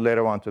presentation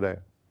later on today.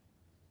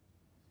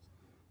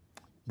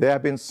 There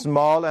have been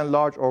small and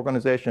large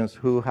organizations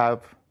who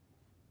have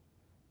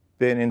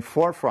been in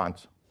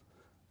forefront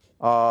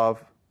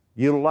of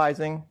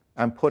utilizing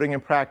and putting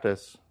in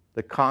practice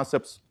the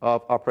concepts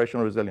of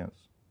operational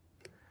resilience.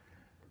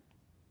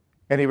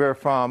 Anywhere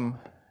from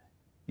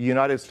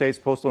United States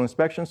Postal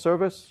Inspection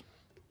Service,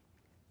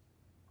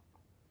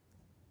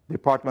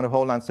 Department of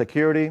Homeland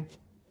Security,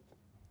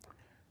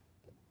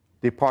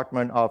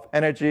 Department of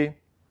Energy,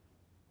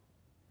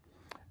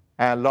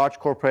 and large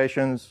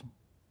corporations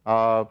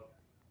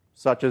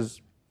such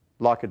as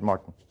Lockheed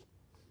Martin.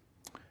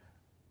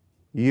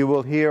 You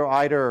will hear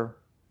either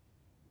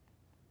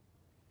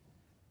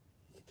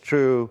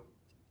through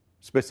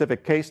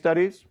specific case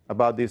studies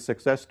about these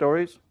success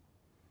stories,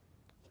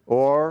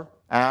 or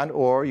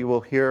you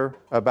will hear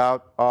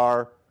about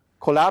our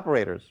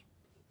collaborators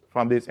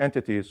from these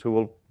entities who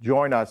will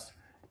join us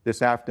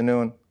this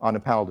afternoon on a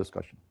panel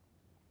discussion.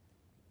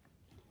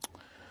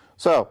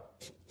 So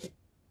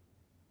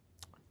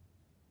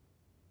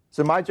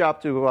my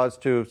job was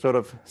to sort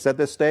of set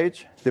the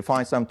stage,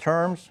 define some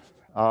terms,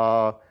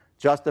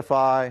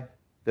 justify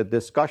the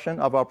discussion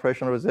of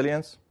operational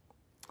resilience.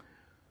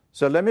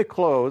 So let me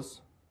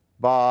close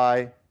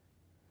by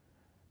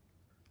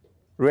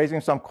raising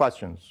some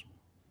questions.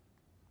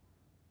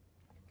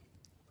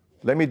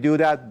 Let me do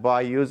that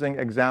by using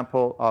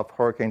example of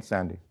Hurricane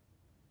Sandy.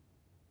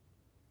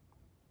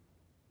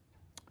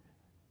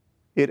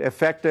 It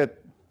affected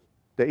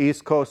the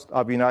east coast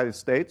of the United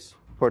States,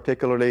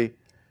 particularly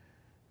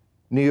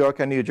New York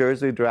and New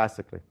Jersey,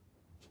 drastically.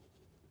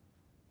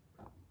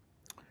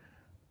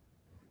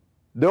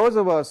 Those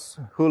of us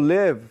who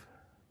live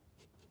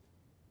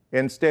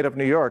in the state of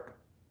New York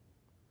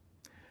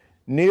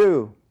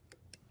knew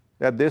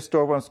that this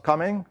storm was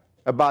coming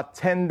about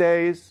 10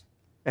 days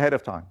ahead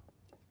of time.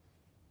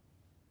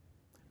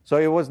 So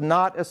it was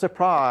not a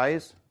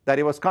surprise that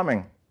it was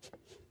coming.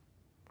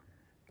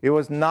 It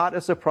was not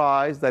a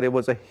surprise that it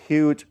was a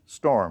huge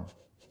storm.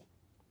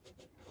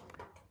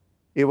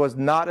 It was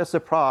not a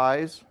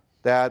surprise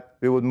that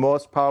we would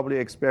most probably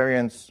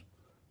experience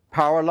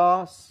power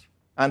loss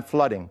and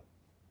flooding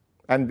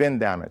and wind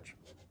damage,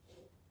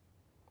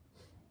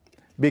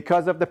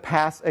 because of the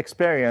past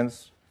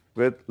experience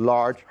with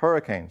large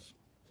hurricanes.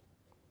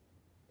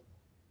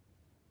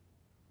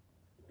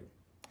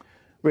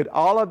 With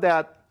all of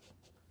that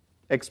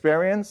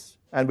experience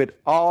and with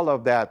all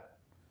of that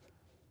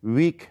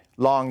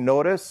week-long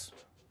notice,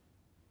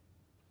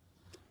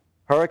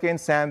 Hurricane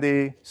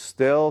Sandy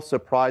still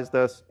surprised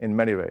us in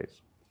many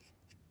ways.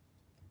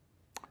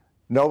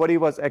 Nobody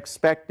was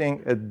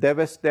expecting a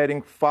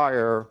devastating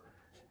fire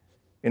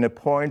in a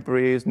Point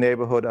Breeze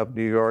neighborhood of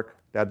New York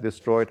that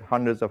destroyed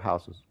hundreds of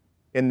houses.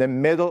 in the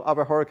middle of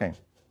a hurricane.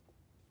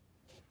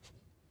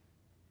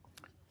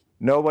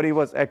 Nobody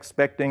was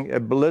expecting a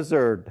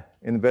blizzard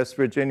in West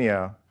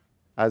Virginia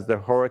as the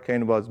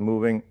hurricane was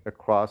moving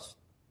across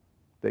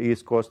the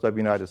east coast of the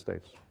United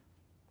States.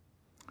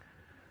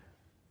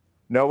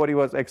 Nobody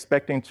was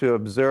expecting to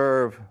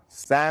observe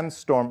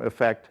sandstorm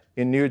effect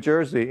in New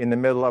Jersey in the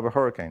middle of a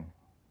hurricane.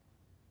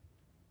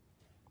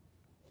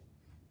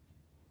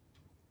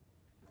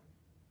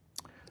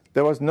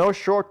 There was no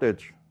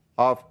shortage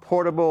of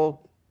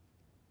portable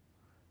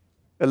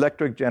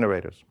electric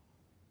generators.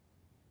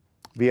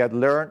 We had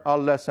learned our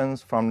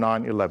lessons from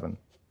 9/11.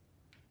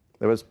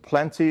 There was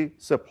plenty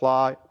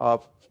supply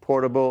of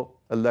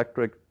portable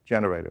electric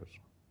generators.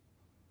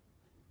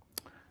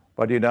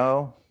 But you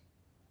know,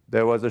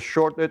 there was a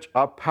shortage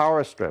of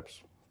power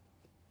strips.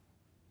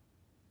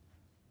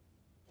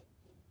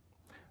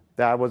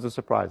 That was a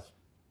surprise.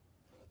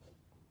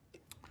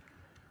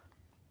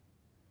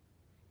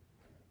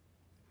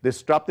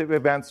 Disruptive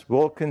events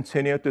will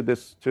continue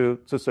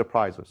to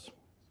surprise us.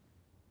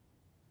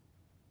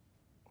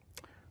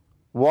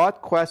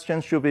 What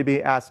questions should we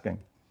be asking?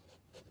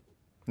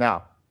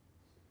 Now,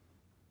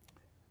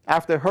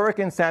 after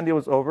Hurricane Sandy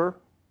was over,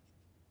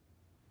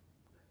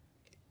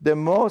 the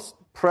most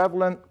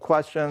prevalent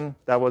question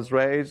that was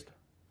raised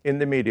in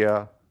the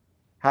media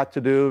had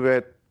to do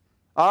with,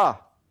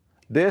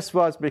 this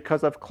was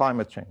because of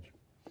climate change.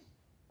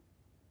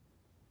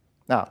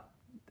 Now,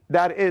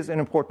 that is an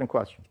important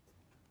question.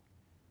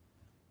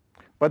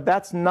 But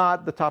that's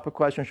not the type of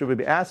question should we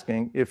be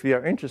asking if we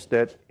are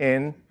interested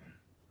in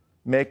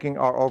making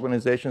our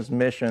organization's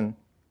mission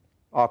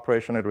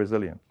operationally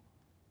resilient.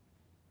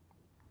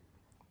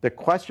 The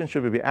question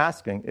should we be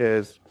asking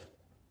is,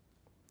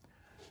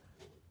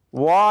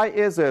 why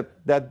is it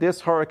that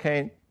this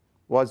hurricane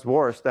was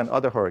worse than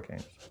other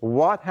hurricanes?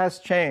 What has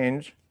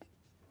changed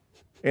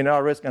in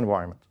our risk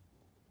environment?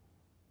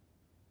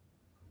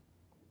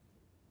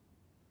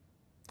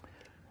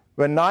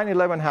 When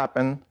 9/11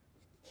 happened,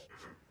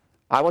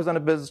 I was on a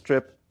business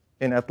trip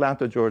in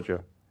Atlanta,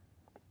 Georgia.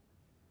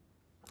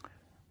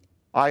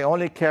 I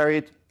only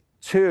carried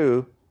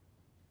 2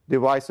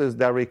 devices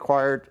that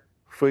required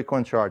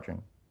frequent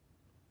charging,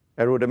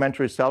 a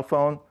rudimentary cell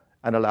phone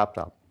and a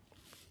laptop.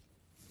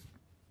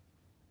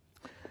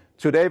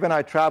 Today, when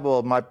I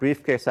travel, my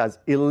briefcase has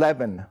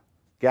 11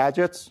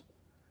 gadgets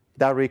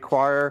that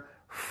require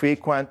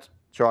frequent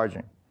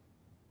charging.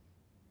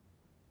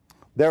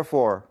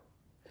 Therefore,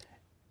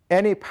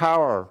 any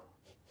power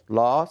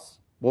loss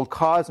will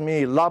cause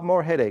me a lot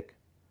more headache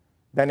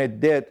than it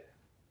did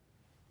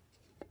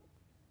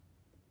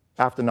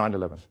after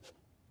 9/11.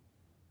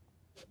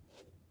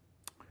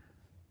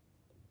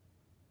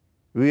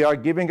 We are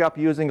giving up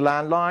using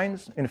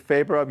landlines in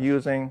favor of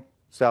using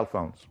cell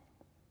phones.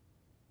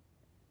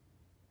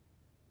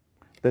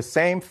 The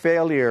same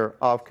failure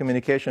of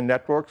communication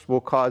networks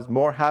will cause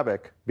more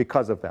havoc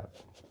because of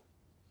that.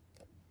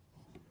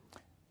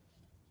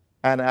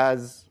 And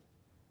as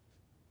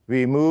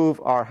we move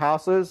our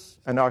houses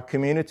and our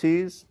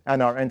communities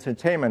and our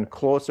entertainment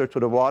closer to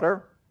the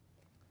water,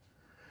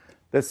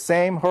 the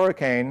same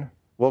hurricane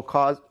will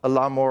cause a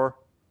lot more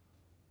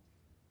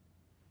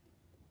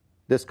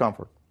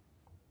discomfort.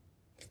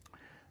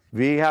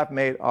 We have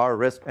made our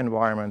risk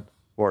environment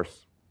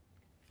worse.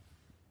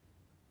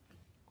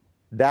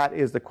 That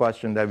is the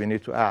question that we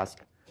need to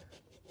ask.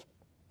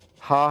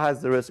 How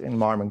has the risk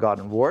environment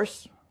gotten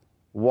worse?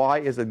 Why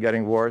is it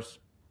getting worse?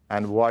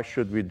 And what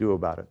should we do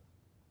about it?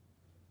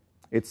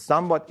 It's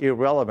somewhat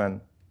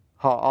irrelevant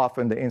how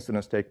often the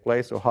incidents take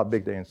place or how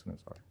big the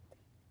incidents are.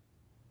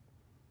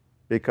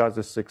 Because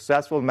the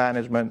successful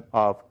management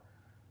of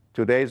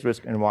today's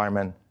risk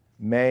environment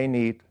may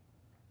need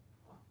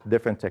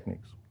different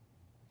techniques.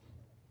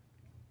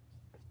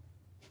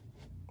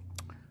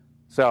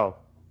 So,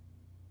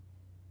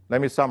 let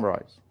me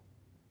summarize.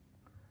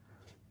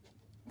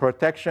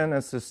 Protection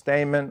and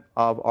sustainment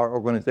of our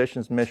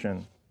organization's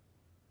mission,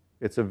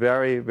 it's a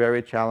very,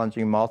 very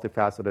challenging,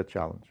 multifaceted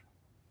challenge.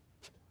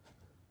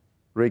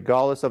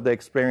 Regardless of the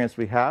experience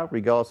we have,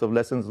 regardless of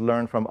lessons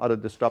learned from other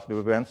disruptive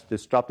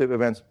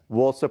events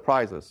will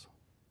surprise us.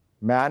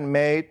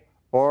 Man-made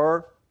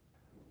or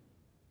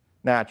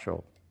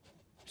natural,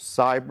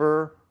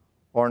 cyber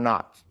or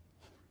not,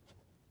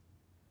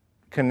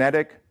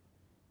 kinetic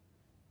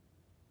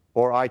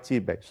or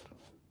IT-based.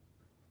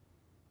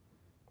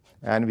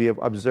 And we have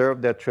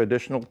observed that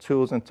traditional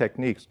tools and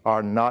techniques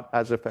are not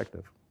as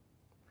effective.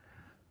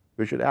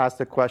 We should ask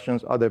the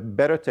questions, are there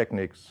better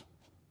techniques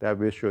that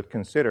we should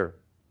consider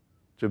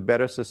to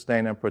better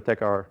sustain and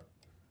protect our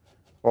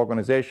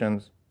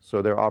organizations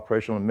so their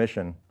operational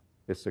mission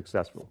is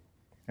successful?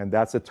 And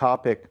that's the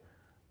topic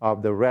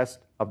of the rest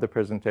of the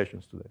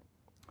presentations today.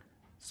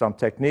 Some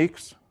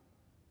techniques,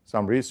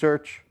 some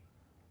research,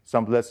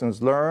 some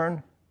lessons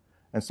learned,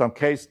 and some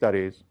case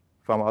studies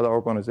from other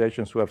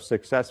organizations who have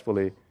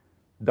successfully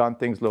done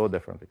things a little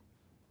differently.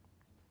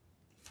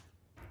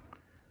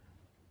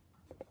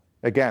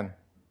 Again,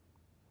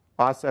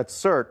 us at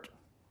CERT,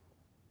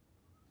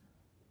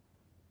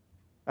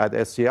 at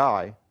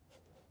SCI,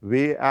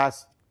 we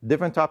ask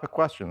different type of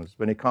questions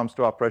when it comes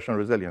to operational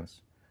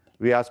resilience.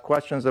 We ask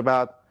questions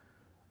about,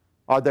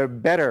 are there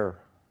better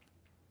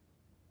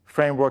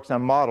frameworks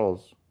and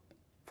models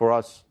for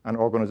us and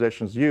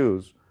organizations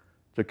use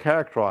to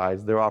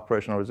characterize their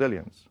operational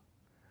resilience?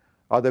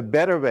 Are there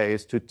better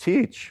ways to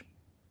teach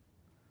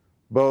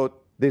both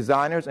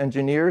designers,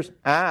 engineers,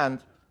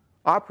 and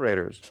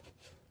operators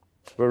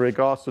with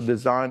regards to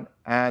design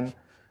and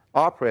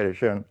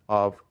operation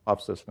of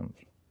systems?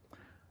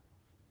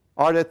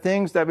 Are there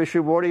things that we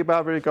should worry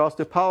about with regards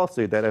to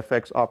policy that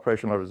affects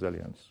operational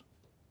resilience?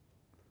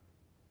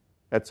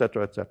 Et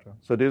cetera, et cetera.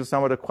 So these are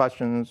some of the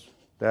questions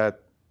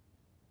that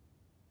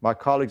my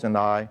colleagues and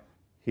I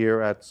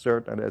here at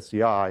CERT and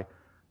SCI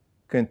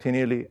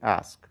continually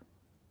ask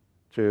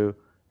to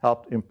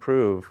help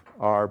improve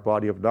our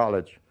body of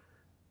knowledge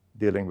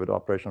dealing with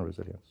operational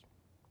resilience.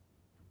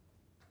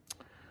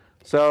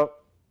 So,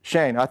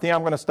 Shane, I think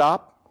I'm going to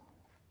stop.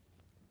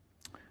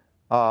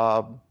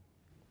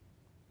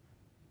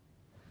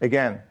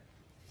 Again,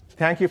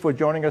 thank you for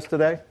joining us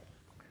today.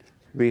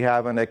 We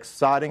have an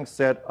exciting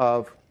set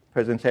of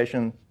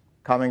presentations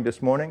coming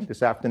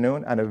this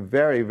afternoon, and a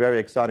very, very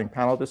exciting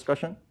panel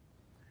discussion.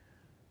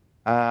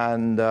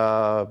 And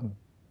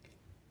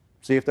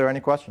see if there are any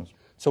questions.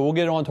 So we'll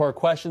get on to our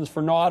questions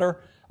for Nader.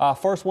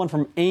 First one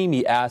from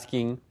Amy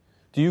asking,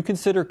 do you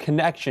consider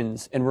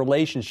connections and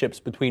relationships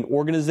between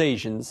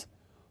organizations,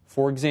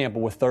 for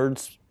example, with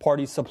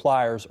third-party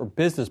suppliers or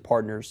business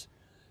partners,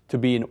 to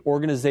be an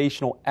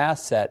organizational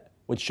asset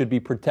which should be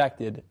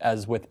protected,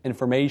 as with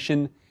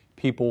information,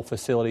 people,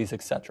 facilities,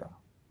 etc.?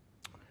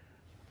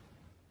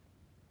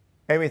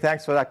 Amy,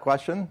 thanks for that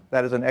question.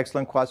 That is an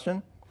excellent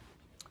question.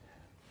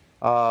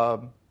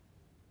 So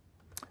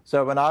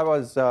when I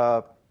was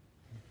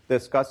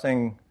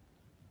discussing,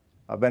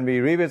 when we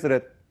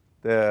revisited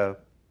the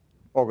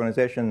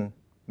organization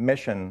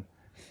mission,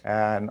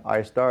 and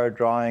I started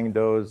drawing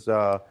those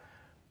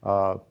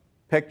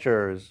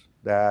pictures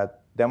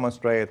that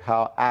demonstrate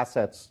how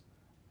assets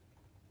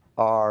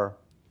are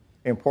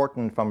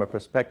important from a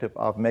perspective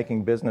of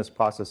making business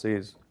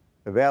processes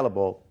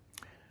available,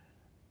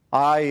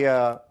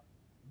 I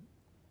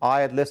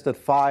had listed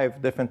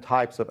 5 different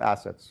types of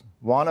assets.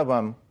 One of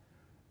them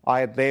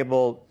I had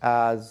labeled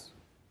as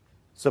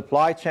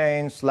supply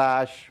chain /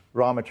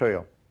 raw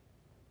material.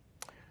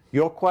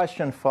 Your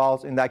question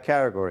falls in that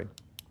category.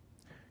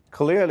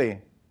 Clearly,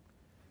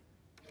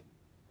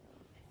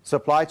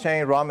 supply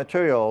chain, raw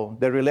material,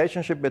 the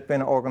relationship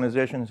between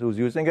organizations who's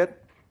using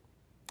it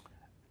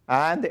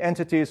and the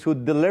entities who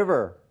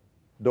deliver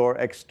their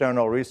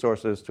external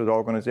resources to the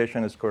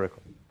organization is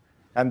critical.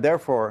 And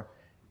therefore,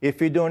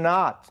 if we do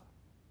not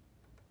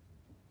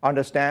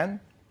understand,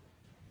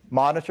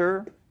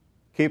 monitor,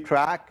 keep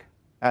track,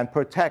 and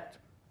protect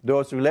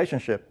those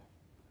relationships,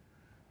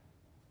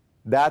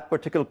 that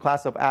particular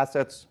class of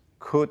assets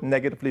could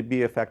negatively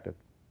be affected.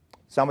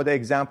 Some of the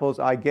examples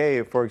I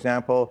gave, for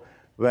example,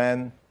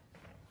 when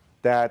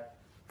that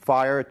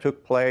fire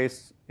took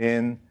place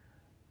in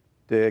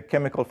the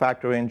chemical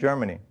factory in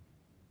Germany,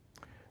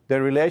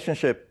 the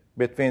relationship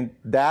between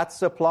that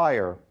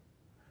supplier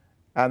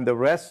and the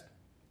rest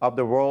of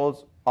the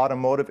world's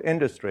automotive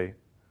industry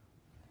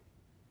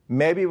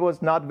maybe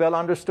was not well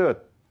understood.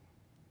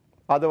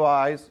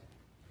 Otherwise,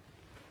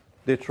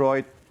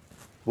 Detroit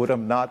would have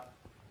not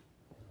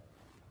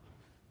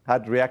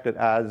had reacted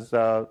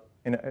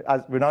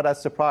we're not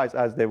as surprised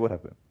as they would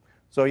have been.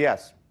 So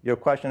yes, your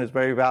question is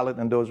very valid,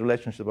 and those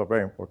relationships are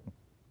very important.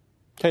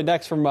 Okay,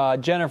 next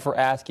from Jennifer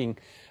asking,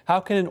 how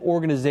can an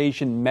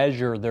organization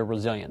measure their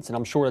resilience? And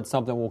I'm sure that's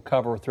something we'll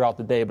cover throughout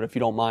the day, but if you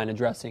don't mind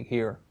addressing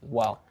here as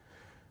well.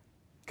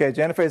 Okay,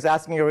 Jennifer is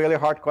asking a really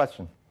hard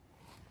question.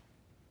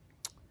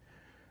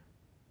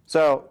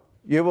 So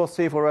you will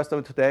see for the rest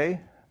of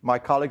today, my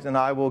colleagues and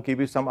I will give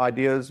you some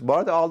ideas.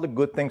 What are all the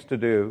good things to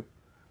do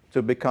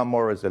to become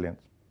more resilient?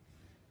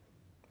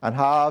 And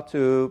how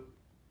to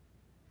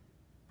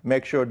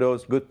make sure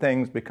those good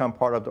things become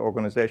part of the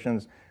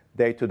organization's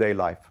day-to-day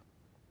life.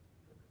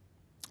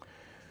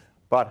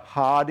 But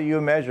how do you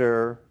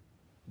measure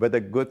whether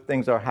good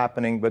things are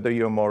happening, whether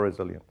you're more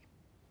resilient?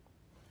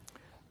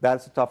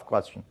 That's a tough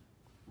question.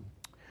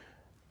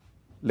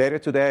 Later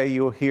today,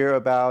 you'll hear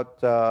about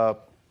the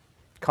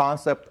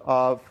concept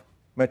of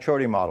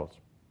maturity models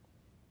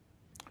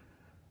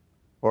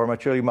or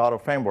maturity model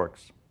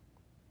frameworks.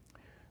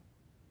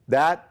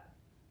 That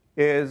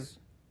is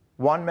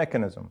one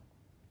mechanism.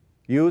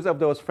 Use of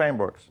those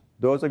frameworks,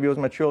 those of those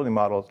maturity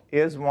models,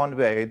 is one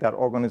way that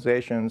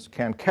organizations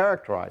can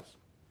characterize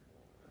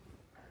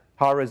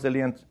how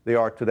resilient they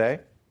are today.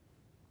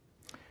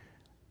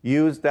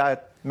 Use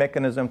that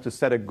mechanism to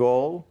set a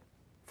goal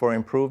for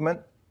improvement,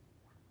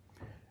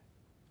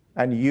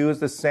 and use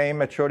the same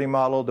maturity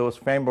model, those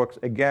frameworks,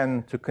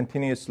 again, to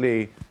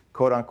continuously,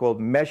 quote-unquote,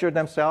 measure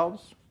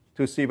themselves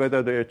to see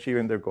whether they're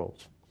achieving their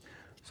goals.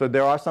 So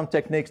there are some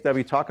techniques that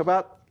we talk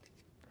about.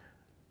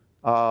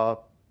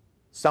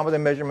 Some of the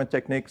measurement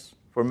techniques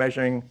for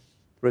measuring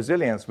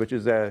resilience, which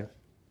is an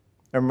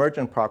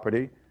emergent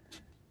property,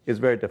 is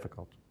very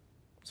difficult.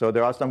 So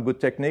there are some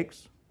good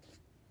techniques.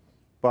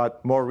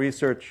 but more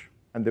research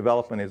and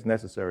development is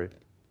necessary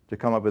to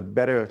come up with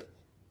better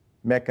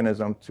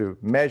mechanism to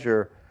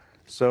measure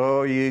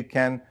so you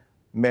can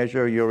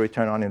measure your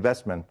return on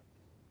investment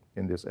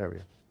in this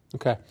area.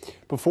 Okay.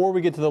 Before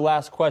we get to the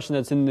last question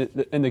that's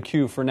in the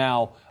queue for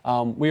now,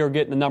 we are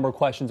getting a number of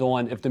questions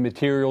on if the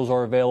materials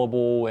are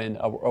available and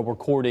a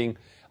recording.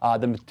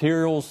 The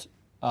materials,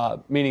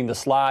 meaning the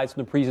slides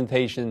from the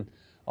presentation,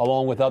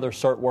 along with other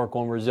CERT work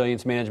on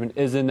resilience management,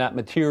 is in that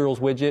materials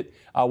widget.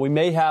 We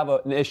may have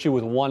an issue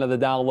with one of the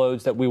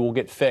downloads that we will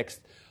get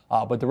fixed,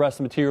 but the rest of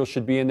the materials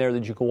should be in there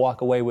that you can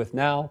walk away with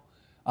now.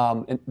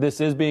 And this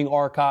is being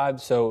archived,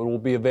 so it will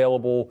be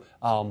available,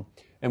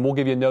 and we'll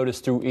give you a notice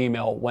through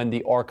email when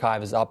the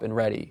archive is up and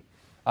ready.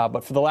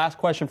 But for the last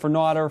question for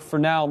Nader, for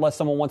now, unless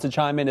someone wants to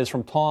chime in, is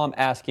from Tom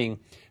asking,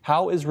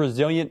 how is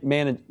resilience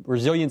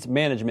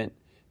management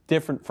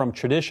different from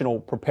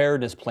traditional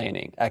preparedness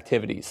planning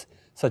activities,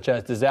 such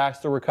as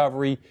disaster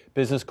recovery,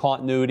 business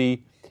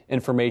continuity,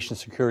 information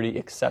security,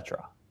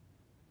 etc.?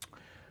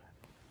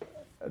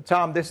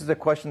 Tom, this is a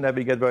question that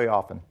we get very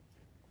often.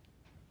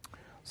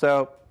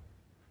 So,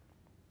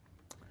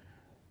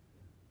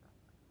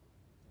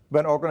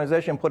 when an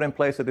organization put in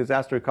place a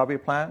disaster recovery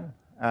plan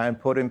and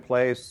put in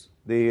place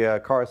the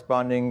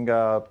corresponding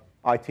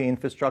IT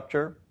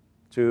infrastructure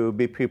to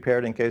be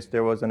prepared in case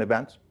there was an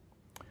event,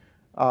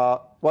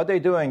 what they're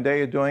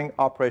doing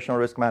operational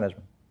risk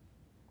management.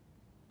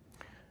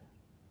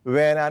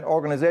 When an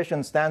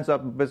organization stands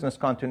up a business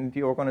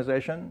continuity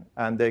organization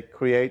and they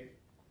create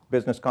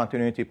business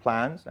continuity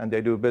plans and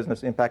they do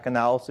business impact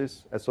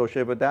analysis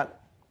associated with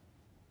that,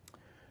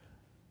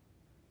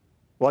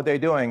 what they're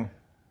doing,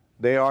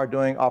 they are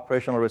doing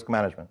operational risk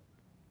management.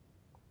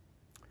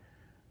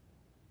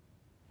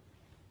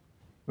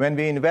 When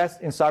we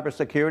invest in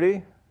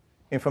cybersecurity,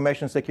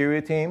 information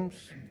security teams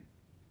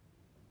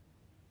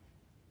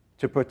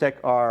to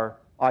protect our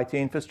IT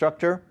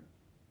infrastructure,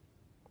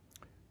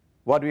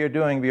 what we are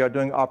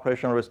doing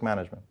operational risk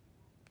management.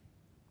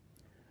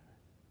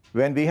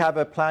 When we have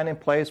a plan in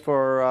place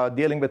for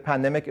dealing with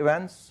pandemic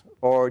events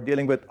or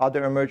dealing with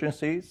other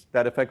emergencies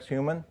that affects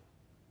human,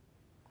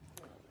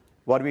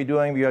 what are we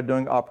doing? We are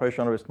doing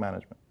operational risk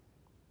management.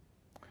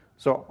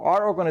 So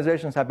our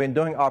organizations have been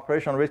doing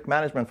operational risk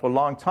management for a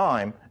long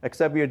time,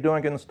 except we are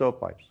doing it in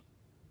stovepipes.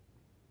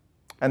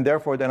 And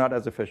therefore, they're not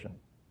as efficient.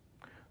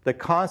 The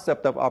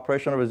concept of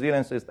operational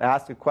resilience is to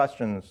ask the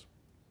questions,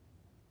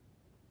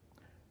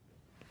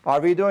 are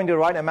we doing the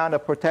right amount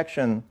of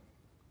protection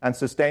and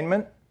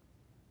sustainment?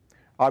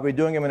 Are we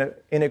doing them in an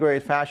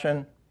integrated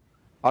fashion?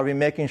 Are we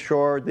making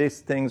sure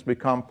these things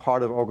become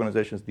part of the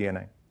organization's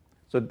DNA?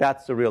 So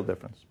that's the real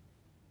difference.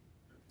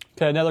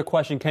 Okay, another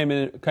question came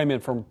in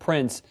from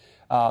Prince,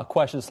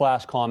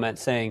 question/comment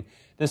saying,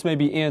 this may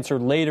be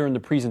answered later in the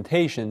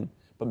presentation,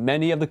 but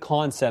many of the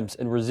concepts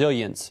in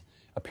resilience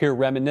appear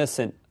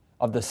reminiscent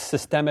of the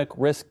systemic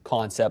risk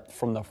concept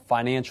from the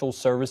financial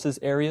services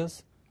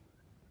areas.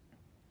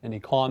 Any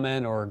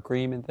comment or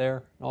agreement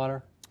there,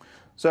 Nader?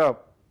 So,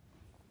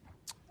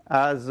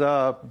 as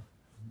I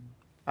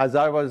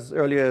was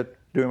earlier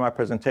during my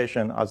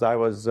presentation, as I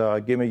was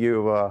giving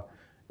you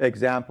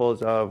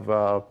examples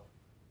of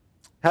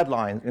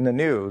headlines in the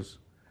news,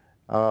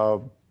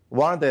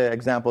 one of the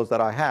examples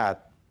that I had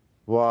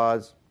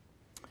was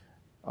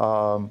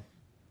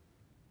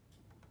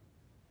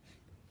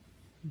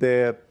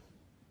the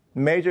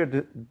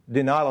major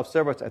denial of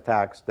service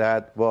attacks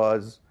that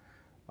was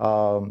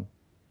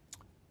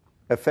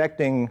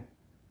affecting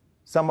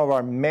some of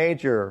our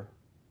major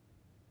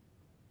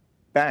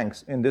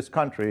banks in this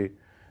country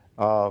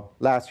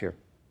last year.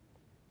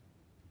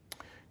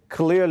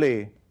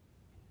 Clearly,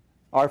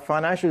 our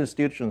financial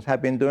institutions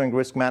have been doing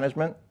risk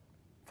management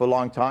for a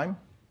long time.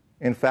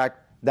 In fact,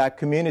 that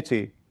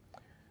community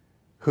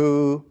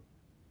who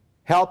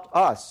helped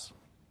us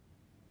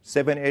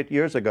 7, 8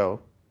 years ago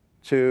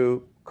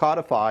to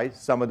codify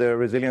some of the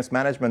resilience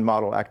management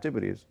model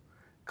activities,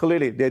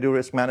 clearly they do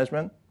risk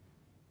management,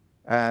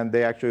 and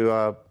they actually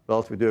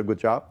relatively do a good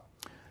job.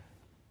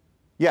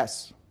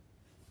 Yes,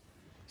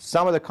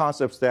 some of the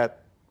concepts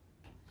that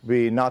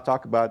we now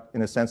talk about in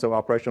the sense of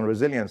operational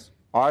resilience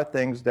are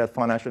things that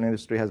financial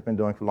industry has been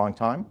doing for a long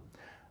time.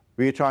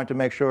 We're trying to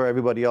make sure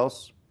everybody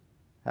else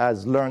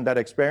has learned that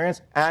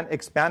experience and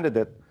expanded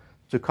it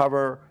to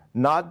cover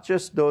not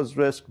just those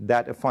risks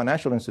that a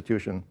financial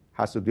institution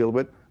has to deal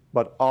with,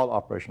 but all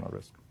operational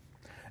risk.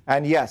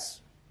 And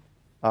yes,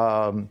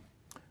 there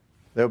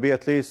will be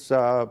at least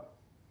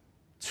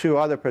 2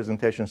 other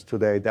presentations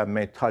today that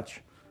may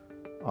touch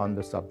on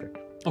the subject.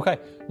 Okay.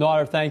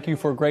 Nader, thank you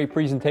for a great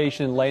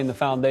presentation, laying the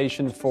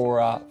foundation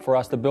for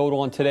us to build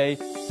on today.